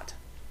a lot.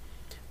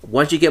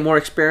 Once you get more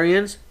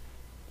experience,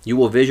 you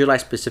will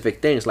visualize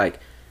specific things. Like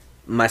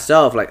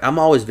myself, like, I'm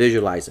always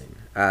visualizing.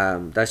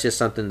 That's just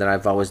something that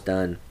I've always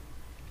done.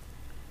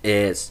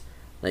 Is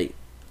like,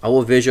 I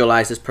will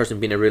visualize this person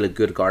being a really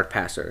good guard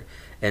passer,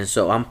 and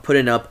so I'm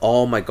putting up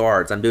all my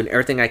guards. I'm doing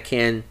everything I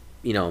can,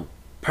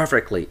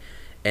 perfectly,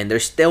 and they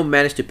still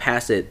managed to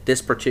pass it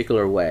this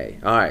particular way.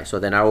 All right, so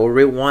then I will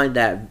rewind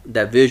that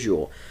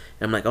visual,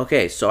 and I'm like,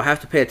 okay, so I have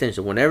to pay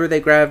attention. Whenever they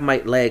grab my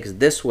legs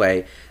this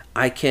way,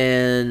 I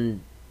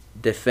can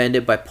defend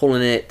it by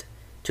pulling it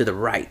to the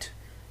right.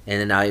 And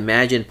then I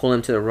imagine pulling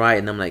them to the right,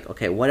 and I'm like,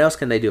 okay, what else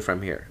can they do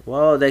from here?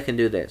 Well, they can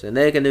do this, and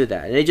they can do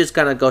that. And it just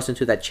kind of goes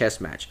into that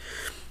chess match.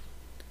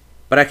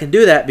 But I can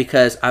do that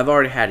because I've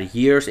already had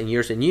years and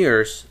years and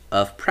years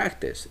of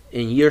practice,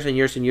 and years and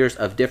years and years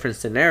of different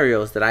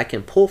scenarios that I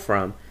can pull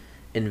from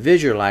and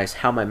visualize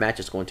how my match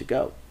is going to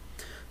go.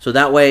 So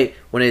that way,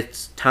 when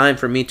it's time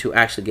for me to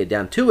actually get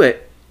down to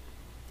it,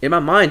 in my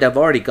mind, I've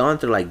already gone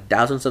through like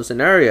thousands of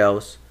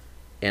scenarios,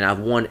 and I've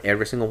won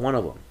every single one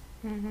of them.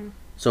 Mm-hmm.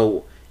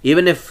 So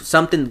even if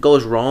something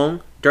goes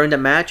wrong during the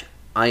match,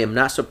 I am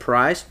not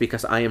surprised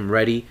because I am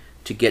ready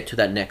to get to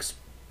the next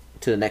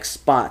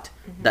spot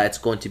that's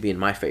going to be in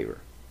my favor.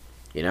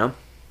 So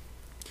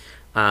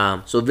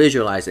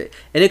visualize it,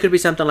 and it could be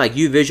something like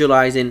you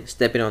visualizing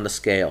stepping on the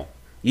scale,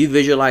 you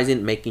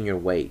visualizing making your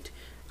weight,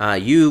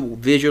 you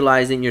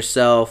visualizing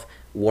yourself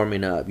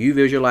warming up, you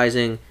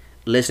visualizing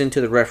listening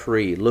to the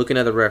referee, looking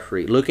at the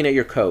referee, looking at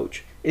your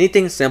coach,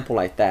 anything simple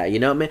like that.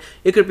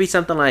 It could be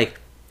something like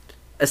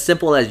as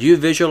simple as you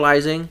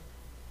visualizing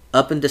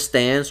up in the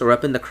stands or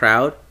up in the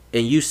crowd,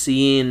 and you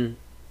seeing,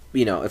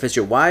 if it's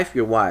your wife,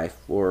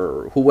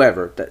 or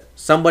whoever, that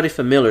somebody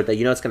familiar that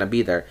it's going to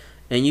be there,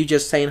 and you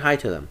just saying hi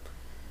to them.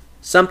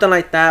 Something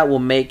like that will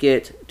make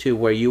it to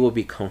where you will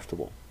be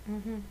comfortable.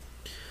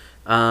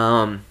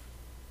 Mm-hmm.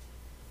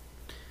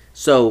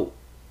 So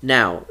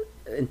now,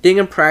 in thing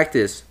in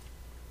practice,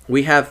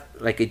 we have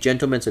like a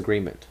gentleman's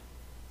agreement.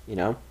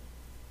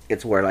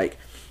 It's where like,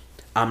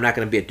 I'm not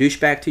going to be a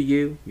douchebag to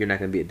you. You're not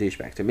going to be a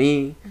douchebag to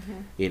me.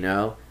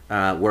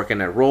 Mm-hmm. We're going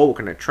to roll. We're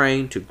going to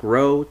train to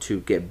grow, to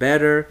get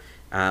better.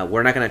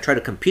 We're not going to try to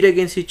compete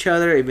against each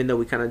other, even though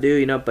we kind of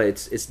do, but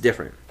it's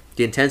different.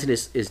 The intensity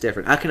is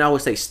different. I can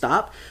always say,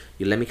 stop.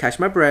 You let me catch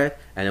my breath,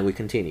 and then we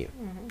continue.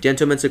 Mm-hmm.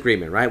 Gentleman's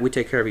agreement, right? We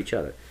take care of each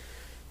other.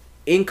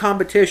 In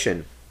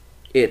competition,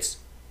 it's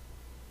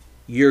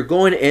you're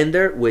going in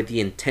there with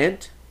the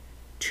intent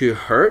to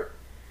hurt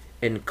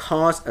and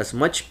cause as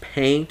much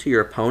pain to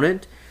your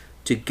opponent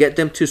to get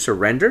them to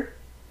surrender,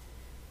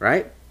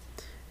 right?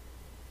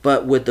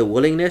 But with the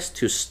willingness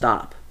to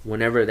stop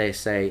whenever they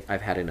say,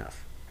 I've had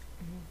enough.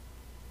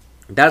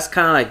 Mm-hmm. That's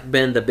kind of like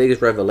been the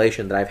biggest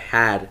revelation that I've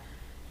had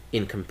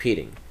in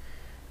competing.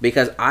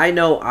 Because I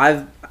know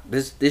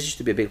this used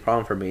to be a big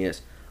problem for me,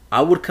 is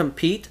I would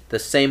compete the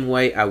same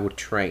way I would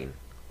train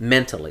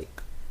mentally.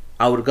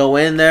 I would go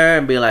in there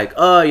and be like,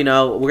 oh, we're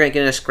going to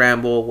get in a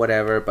scramble,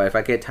 whatever. But if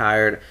I get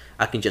tired,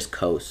 I can just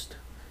coast.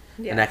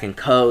 Yeah. And I can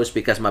coast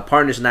because my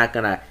partner's not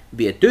going to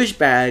be a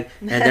douchebag,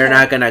 and they're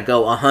not going to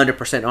go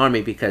 100% on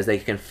me because they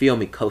can feel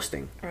me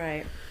coasting.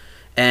 Right.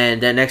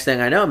 And the next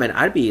thing I know, man,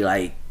 I'd be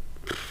like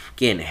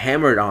getting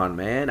hammered on,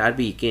 man. I'd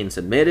be getting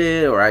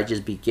submitted, or I'd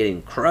just be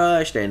getting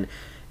crushed. And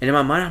in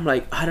my mind, I'm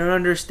like, I don't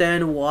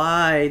understand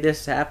why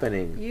this is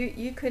happening.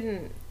 You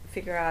couldn't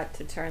figure out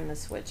to turn the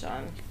switch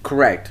on.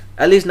 Correct.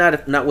 At least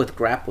not with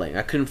grappling.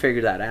 I couldn't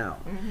figure that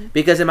out. Mm-hmm.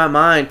 Because in my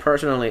mind,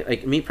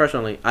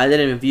 personally, I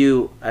didn't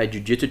view a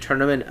jiu-jitsu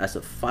tournament as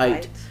a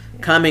fight.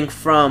 Yeah. Coming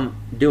from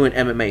doing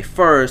MMA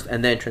first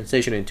and then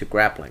transitioning to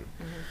grappling.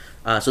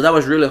 Mm-hmm. So that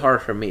was really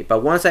hard for me.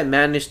 But once I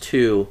managed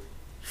to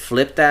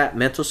flip that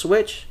mental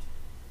switch,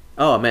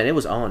 oh man, it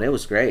was on. It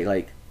was great.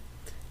 Like,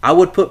 I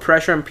would put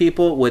pressure on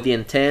people with the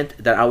intent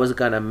that I was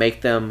gonna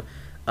make them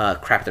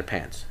crap their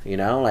pants.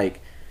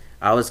 Like,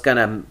 I was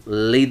gonna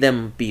lead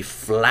them be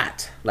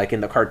flat, like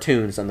in the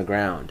cartoons on the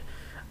ground.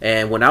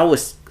 And when I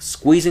was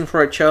squeezing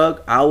for a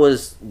chug, I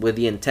was with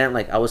the intent,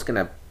 like I was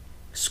gonna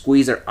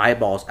squeeze their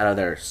eyeballs out of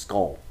their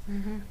skull.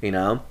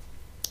 Mm-hmm.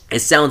 It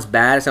sounds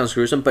bad, it sounds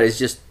gruesome, but it's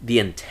just the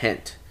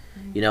intent.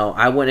 Mm-hmm.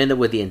 I went in there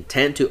with the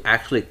intent to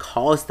actually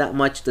cause that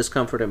much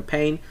discomfort and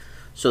pain,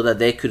 so that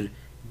they could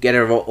get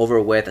it over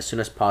with as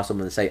soon as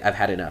possible and say, I've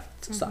had enough,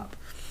 to stop.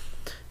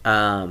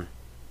 That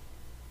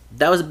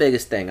was the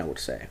biggest thing, I would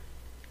say.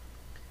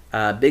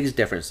 Biggest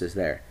differences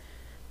there.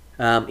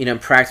 In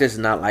practice, it's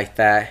not like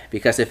that,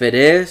 because if it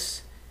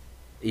is,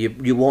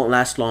 you won't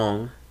last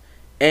long,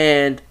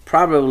 and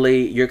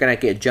probably you're gonna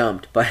get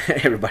jumped by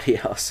everybody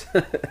else.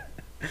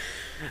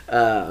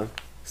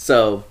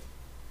 So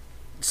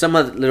some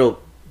of the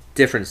little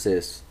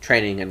differences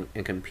training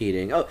and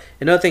competing. Oh,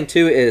 another thing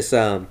too is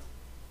gosh,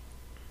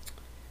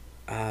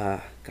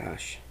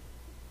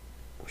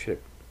 what should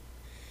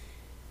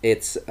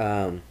it's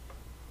no,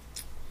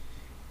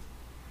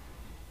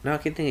 I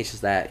can think it's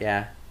just that.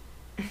 Yeah,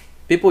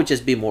 people would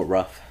just be more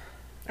rough.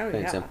 Oh Plain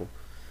and yeah. simple.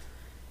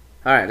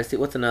 All right, let's see.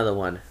 What's another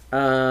one?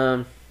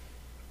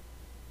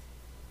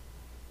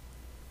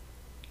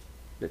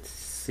 Let's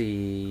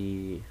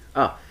see.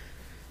 Oh,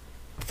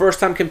 first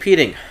time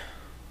competing.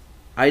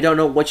 I don't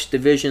know which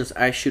divisions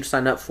I should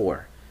sign up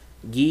for.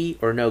 Gi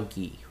or no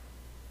gi?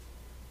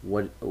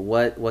 What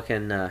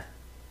kind of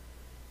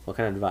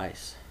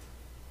advice?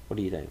 What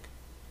do you think?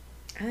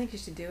 I think you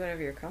should do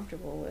whatever you're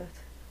comfortable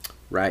with.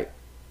 Right,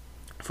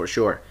 for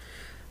sure.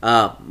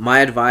 My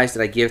advice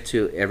that I give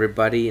to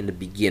everybody in the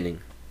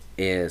beginning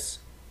is,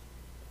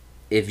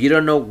 if you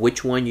don't know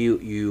which one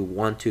you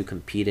want to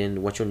compete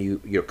in, which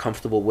one you're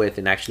comfortable with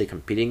and actually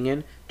competing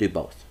in, do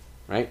both.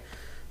 Right?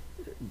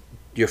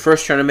 Your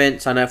first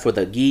tournament, sign up for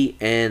the gi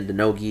and the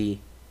no gi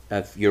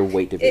of your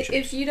weight division.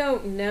 If you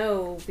don't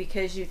know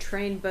because you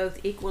train both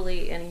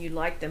equally and you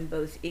like them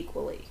both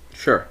equally.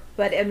 Sure.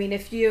 But I mean,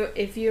 if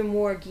you're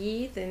more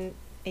gi and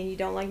you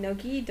don't like no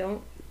gi,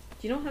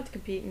 you don't have to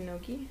compete in no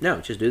gi.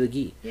 No, just do the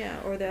gi. Yeah,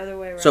 or the other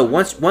way around. So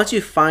once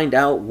you find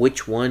out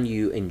which one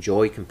you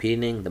enjoy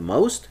competing in the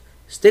most,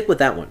 stick with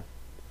that one.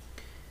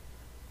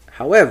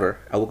 However,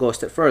 I will go a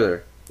step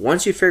further.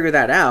 Once you figure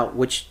that out,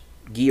 which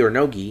gi or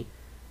no gi,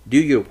 do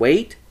your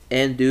weight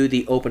and do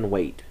the open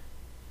weight.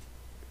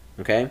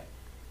 Okay?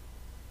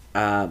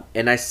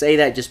 And I say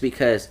that just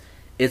because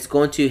it's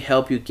going to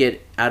help you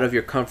get out of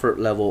your comfort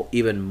level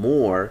even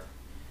more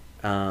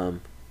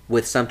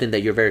with something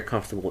that you're very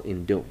comfortable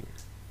in doing.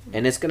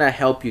 And it's going to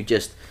help you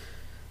just...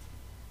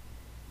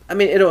 I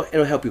mean,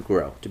 it'll help you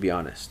grow, to be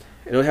honest.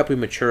 It'll help you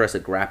mature as a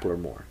grappler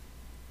more.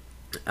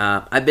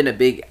 I've been a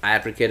big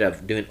advocate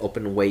of doing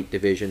open weight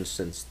divisions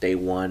since day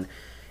one.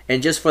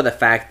 And just for the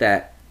fact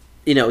that,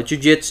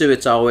 jiu-jitsu,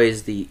 it's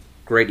always the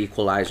great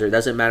equalizer. It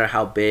doesn't matter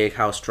how big,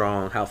 how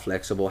strong, how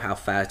flexible, how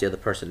fast the other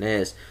person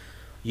is.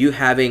 You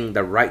having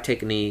the right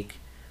technique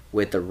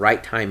with the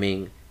right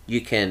timing,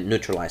 you can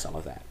neutralize all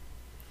of that.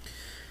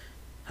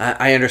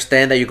 I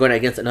understand that you're going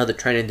against another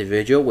trained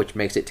individual, which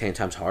makes it 10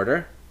 times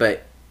harder,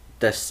 but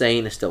the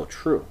saying is still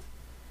true.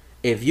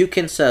 If you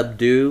can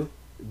subdue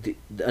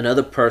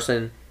another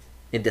person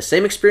in the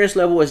same experience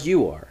level as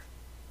you are,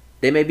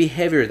 they may be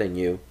heavier than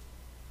you,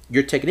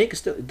 your technique is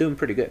still doing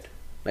pretty good.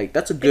 Like,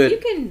 that's a good...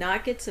 If you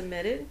cannot get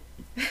submitted,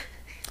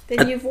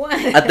 then you've won.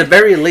 At the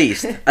very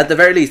least,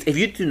 if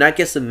you do not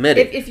get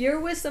submitted... If you're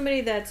with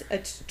somebody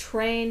that's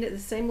trained at the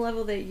same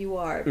level that you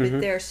are,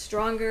 but they're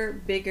stronger,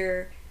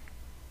 bigger,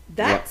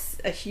 that's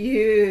a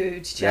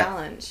huge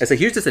challenge. It's a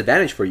huge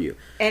disadvantage for you.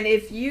 And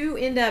if you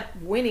end up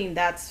winning,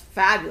 that's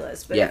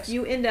fabulous. But if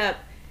you end up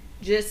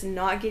just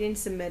not getting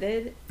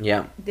submitted,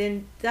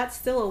 then that's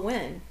still a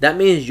win. That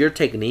means your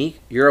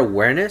technique, your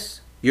awareness,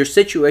 your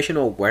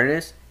situational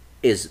awareness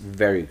is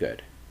very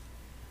good.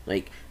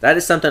 Like, that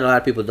is something a lot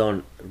of people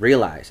don't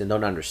realize and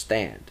don't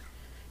understand.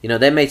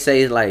 They may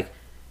say, like,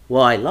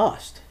 well, I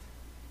lost.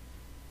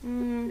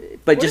 But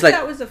what just if like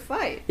that was a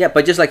fight? Yeah,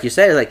 but just like you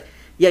said, like,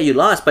 yeah, you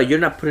lost, but you're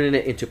not putting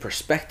it into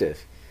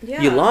perspective.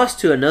 Yeah. You lost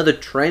to another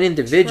trained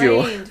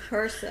individual. Trained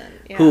person.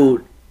 Yeah.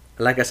 Who,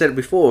 like I said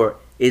before,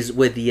 is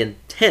going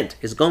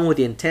with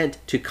the intent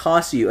to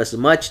cause you as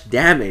much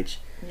damage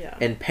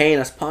and pain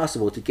as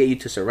possible to get you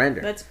to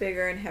surrender. That's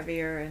bigger and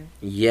heavier and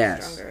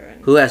stronger.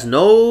 And... Who has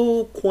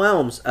no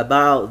qualms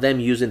about them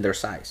using their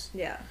size.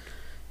 Yeah.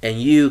 And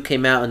you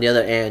came out on the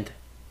other end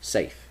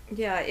safe.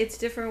 Yeah, it's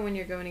different when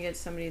you're going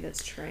against somebody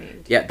that's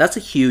trained. Yeah, that's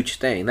a huge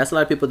thing. That's a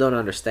lot of people don't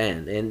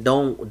understand and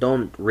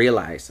don't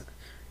realize,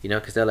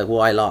 because they're like,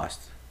 well, I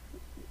lost.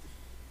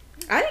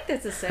 I think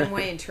that's the same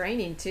way in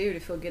training, too, to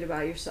feel good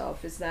about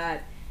yourself, is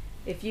that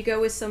if you go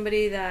with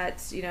somebody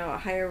that's, a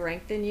higher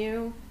rank than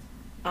you,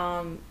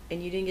 and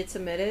you didn't get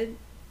submitted,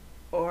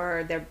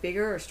 or they're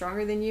bigger or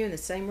stronger than you in the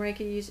same rank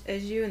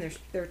as you, and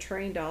they're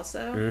trained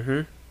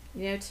also,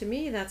 to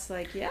me, that's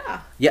like,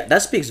 yeah,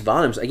 that speaks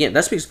volumes. Again,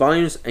 that speaks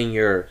volumes in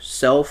your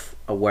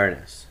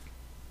self-awareness,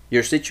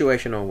 your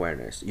situational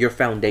awareness, your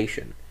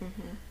foundation.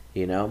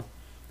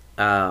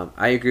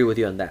 I agree with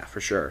you on that for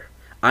sure.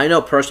 I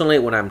know personally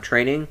when I'm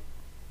training,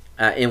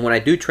 and when I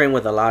do train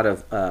with a lot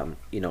of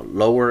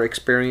lower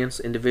experience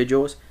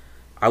individuals,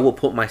 I will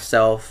put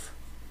myself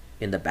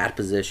in the bad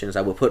positions.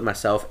 I will put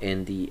myself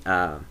in the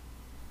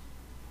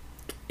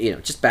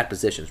just bad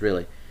positions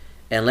really,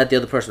 and let the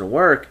other person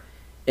work.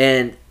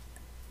 And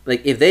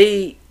like, if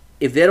they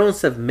don't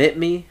submit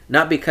me,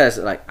 not because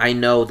like I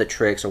know the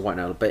tricks or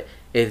whatnot, but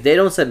if they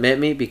don't submit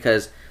me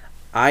because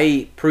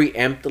I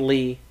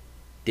preemptively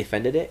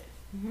defended it,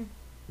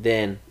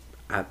 then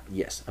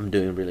I'm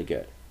doing really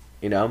good.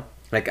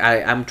 Like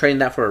I'm training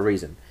that for a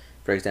reason,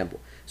 for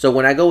example. So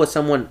when I go with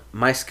someone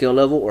my skill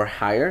level or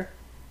higher,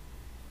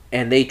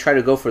 and they try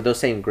to go for those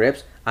same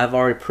grips, I've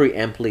already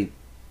preemptively,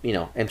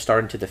 am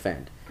starting to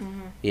defend.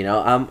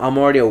 I'm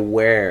already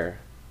aware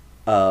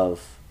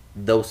of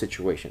those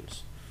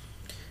situations.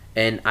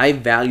 And I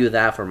value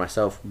that for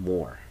myself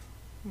more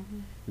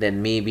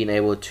than me being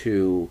able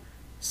to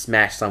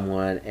smash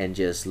someone and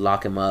just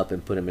lock him up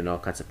and put him in all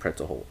kinds of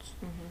pretzel holes.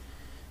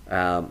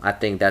 I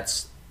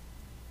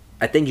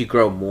think you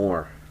grow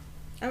more.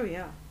 Oh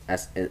yeah.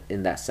 As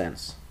in that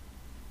sense.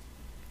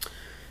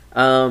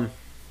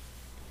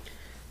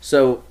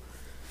 So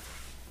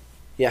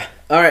yeah.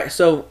 All right.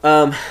 So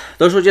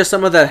those were just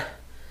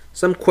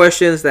some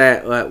questions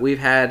that we've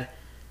had,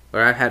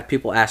 or I've had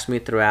people ask me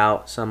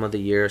throughout some of the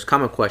years.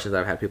 Common questions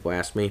I've had people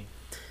ask me.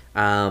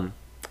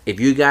 If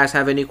you guys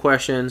have any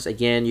questions,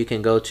 again, you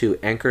can go to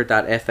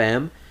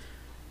anchor.fm,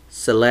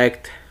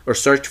 select or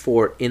search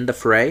for In the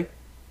Fray,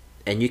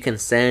 and you can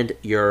send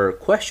your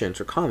questions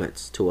or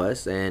comments to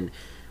us, and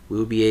we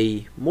will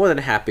be more than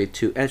happy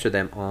to answer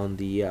them on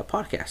the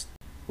podcast.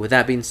 With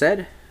that being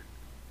said,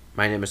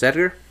 my name is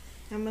Edgar.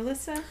 I'm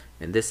Melissa.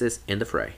 And this is In the Fray.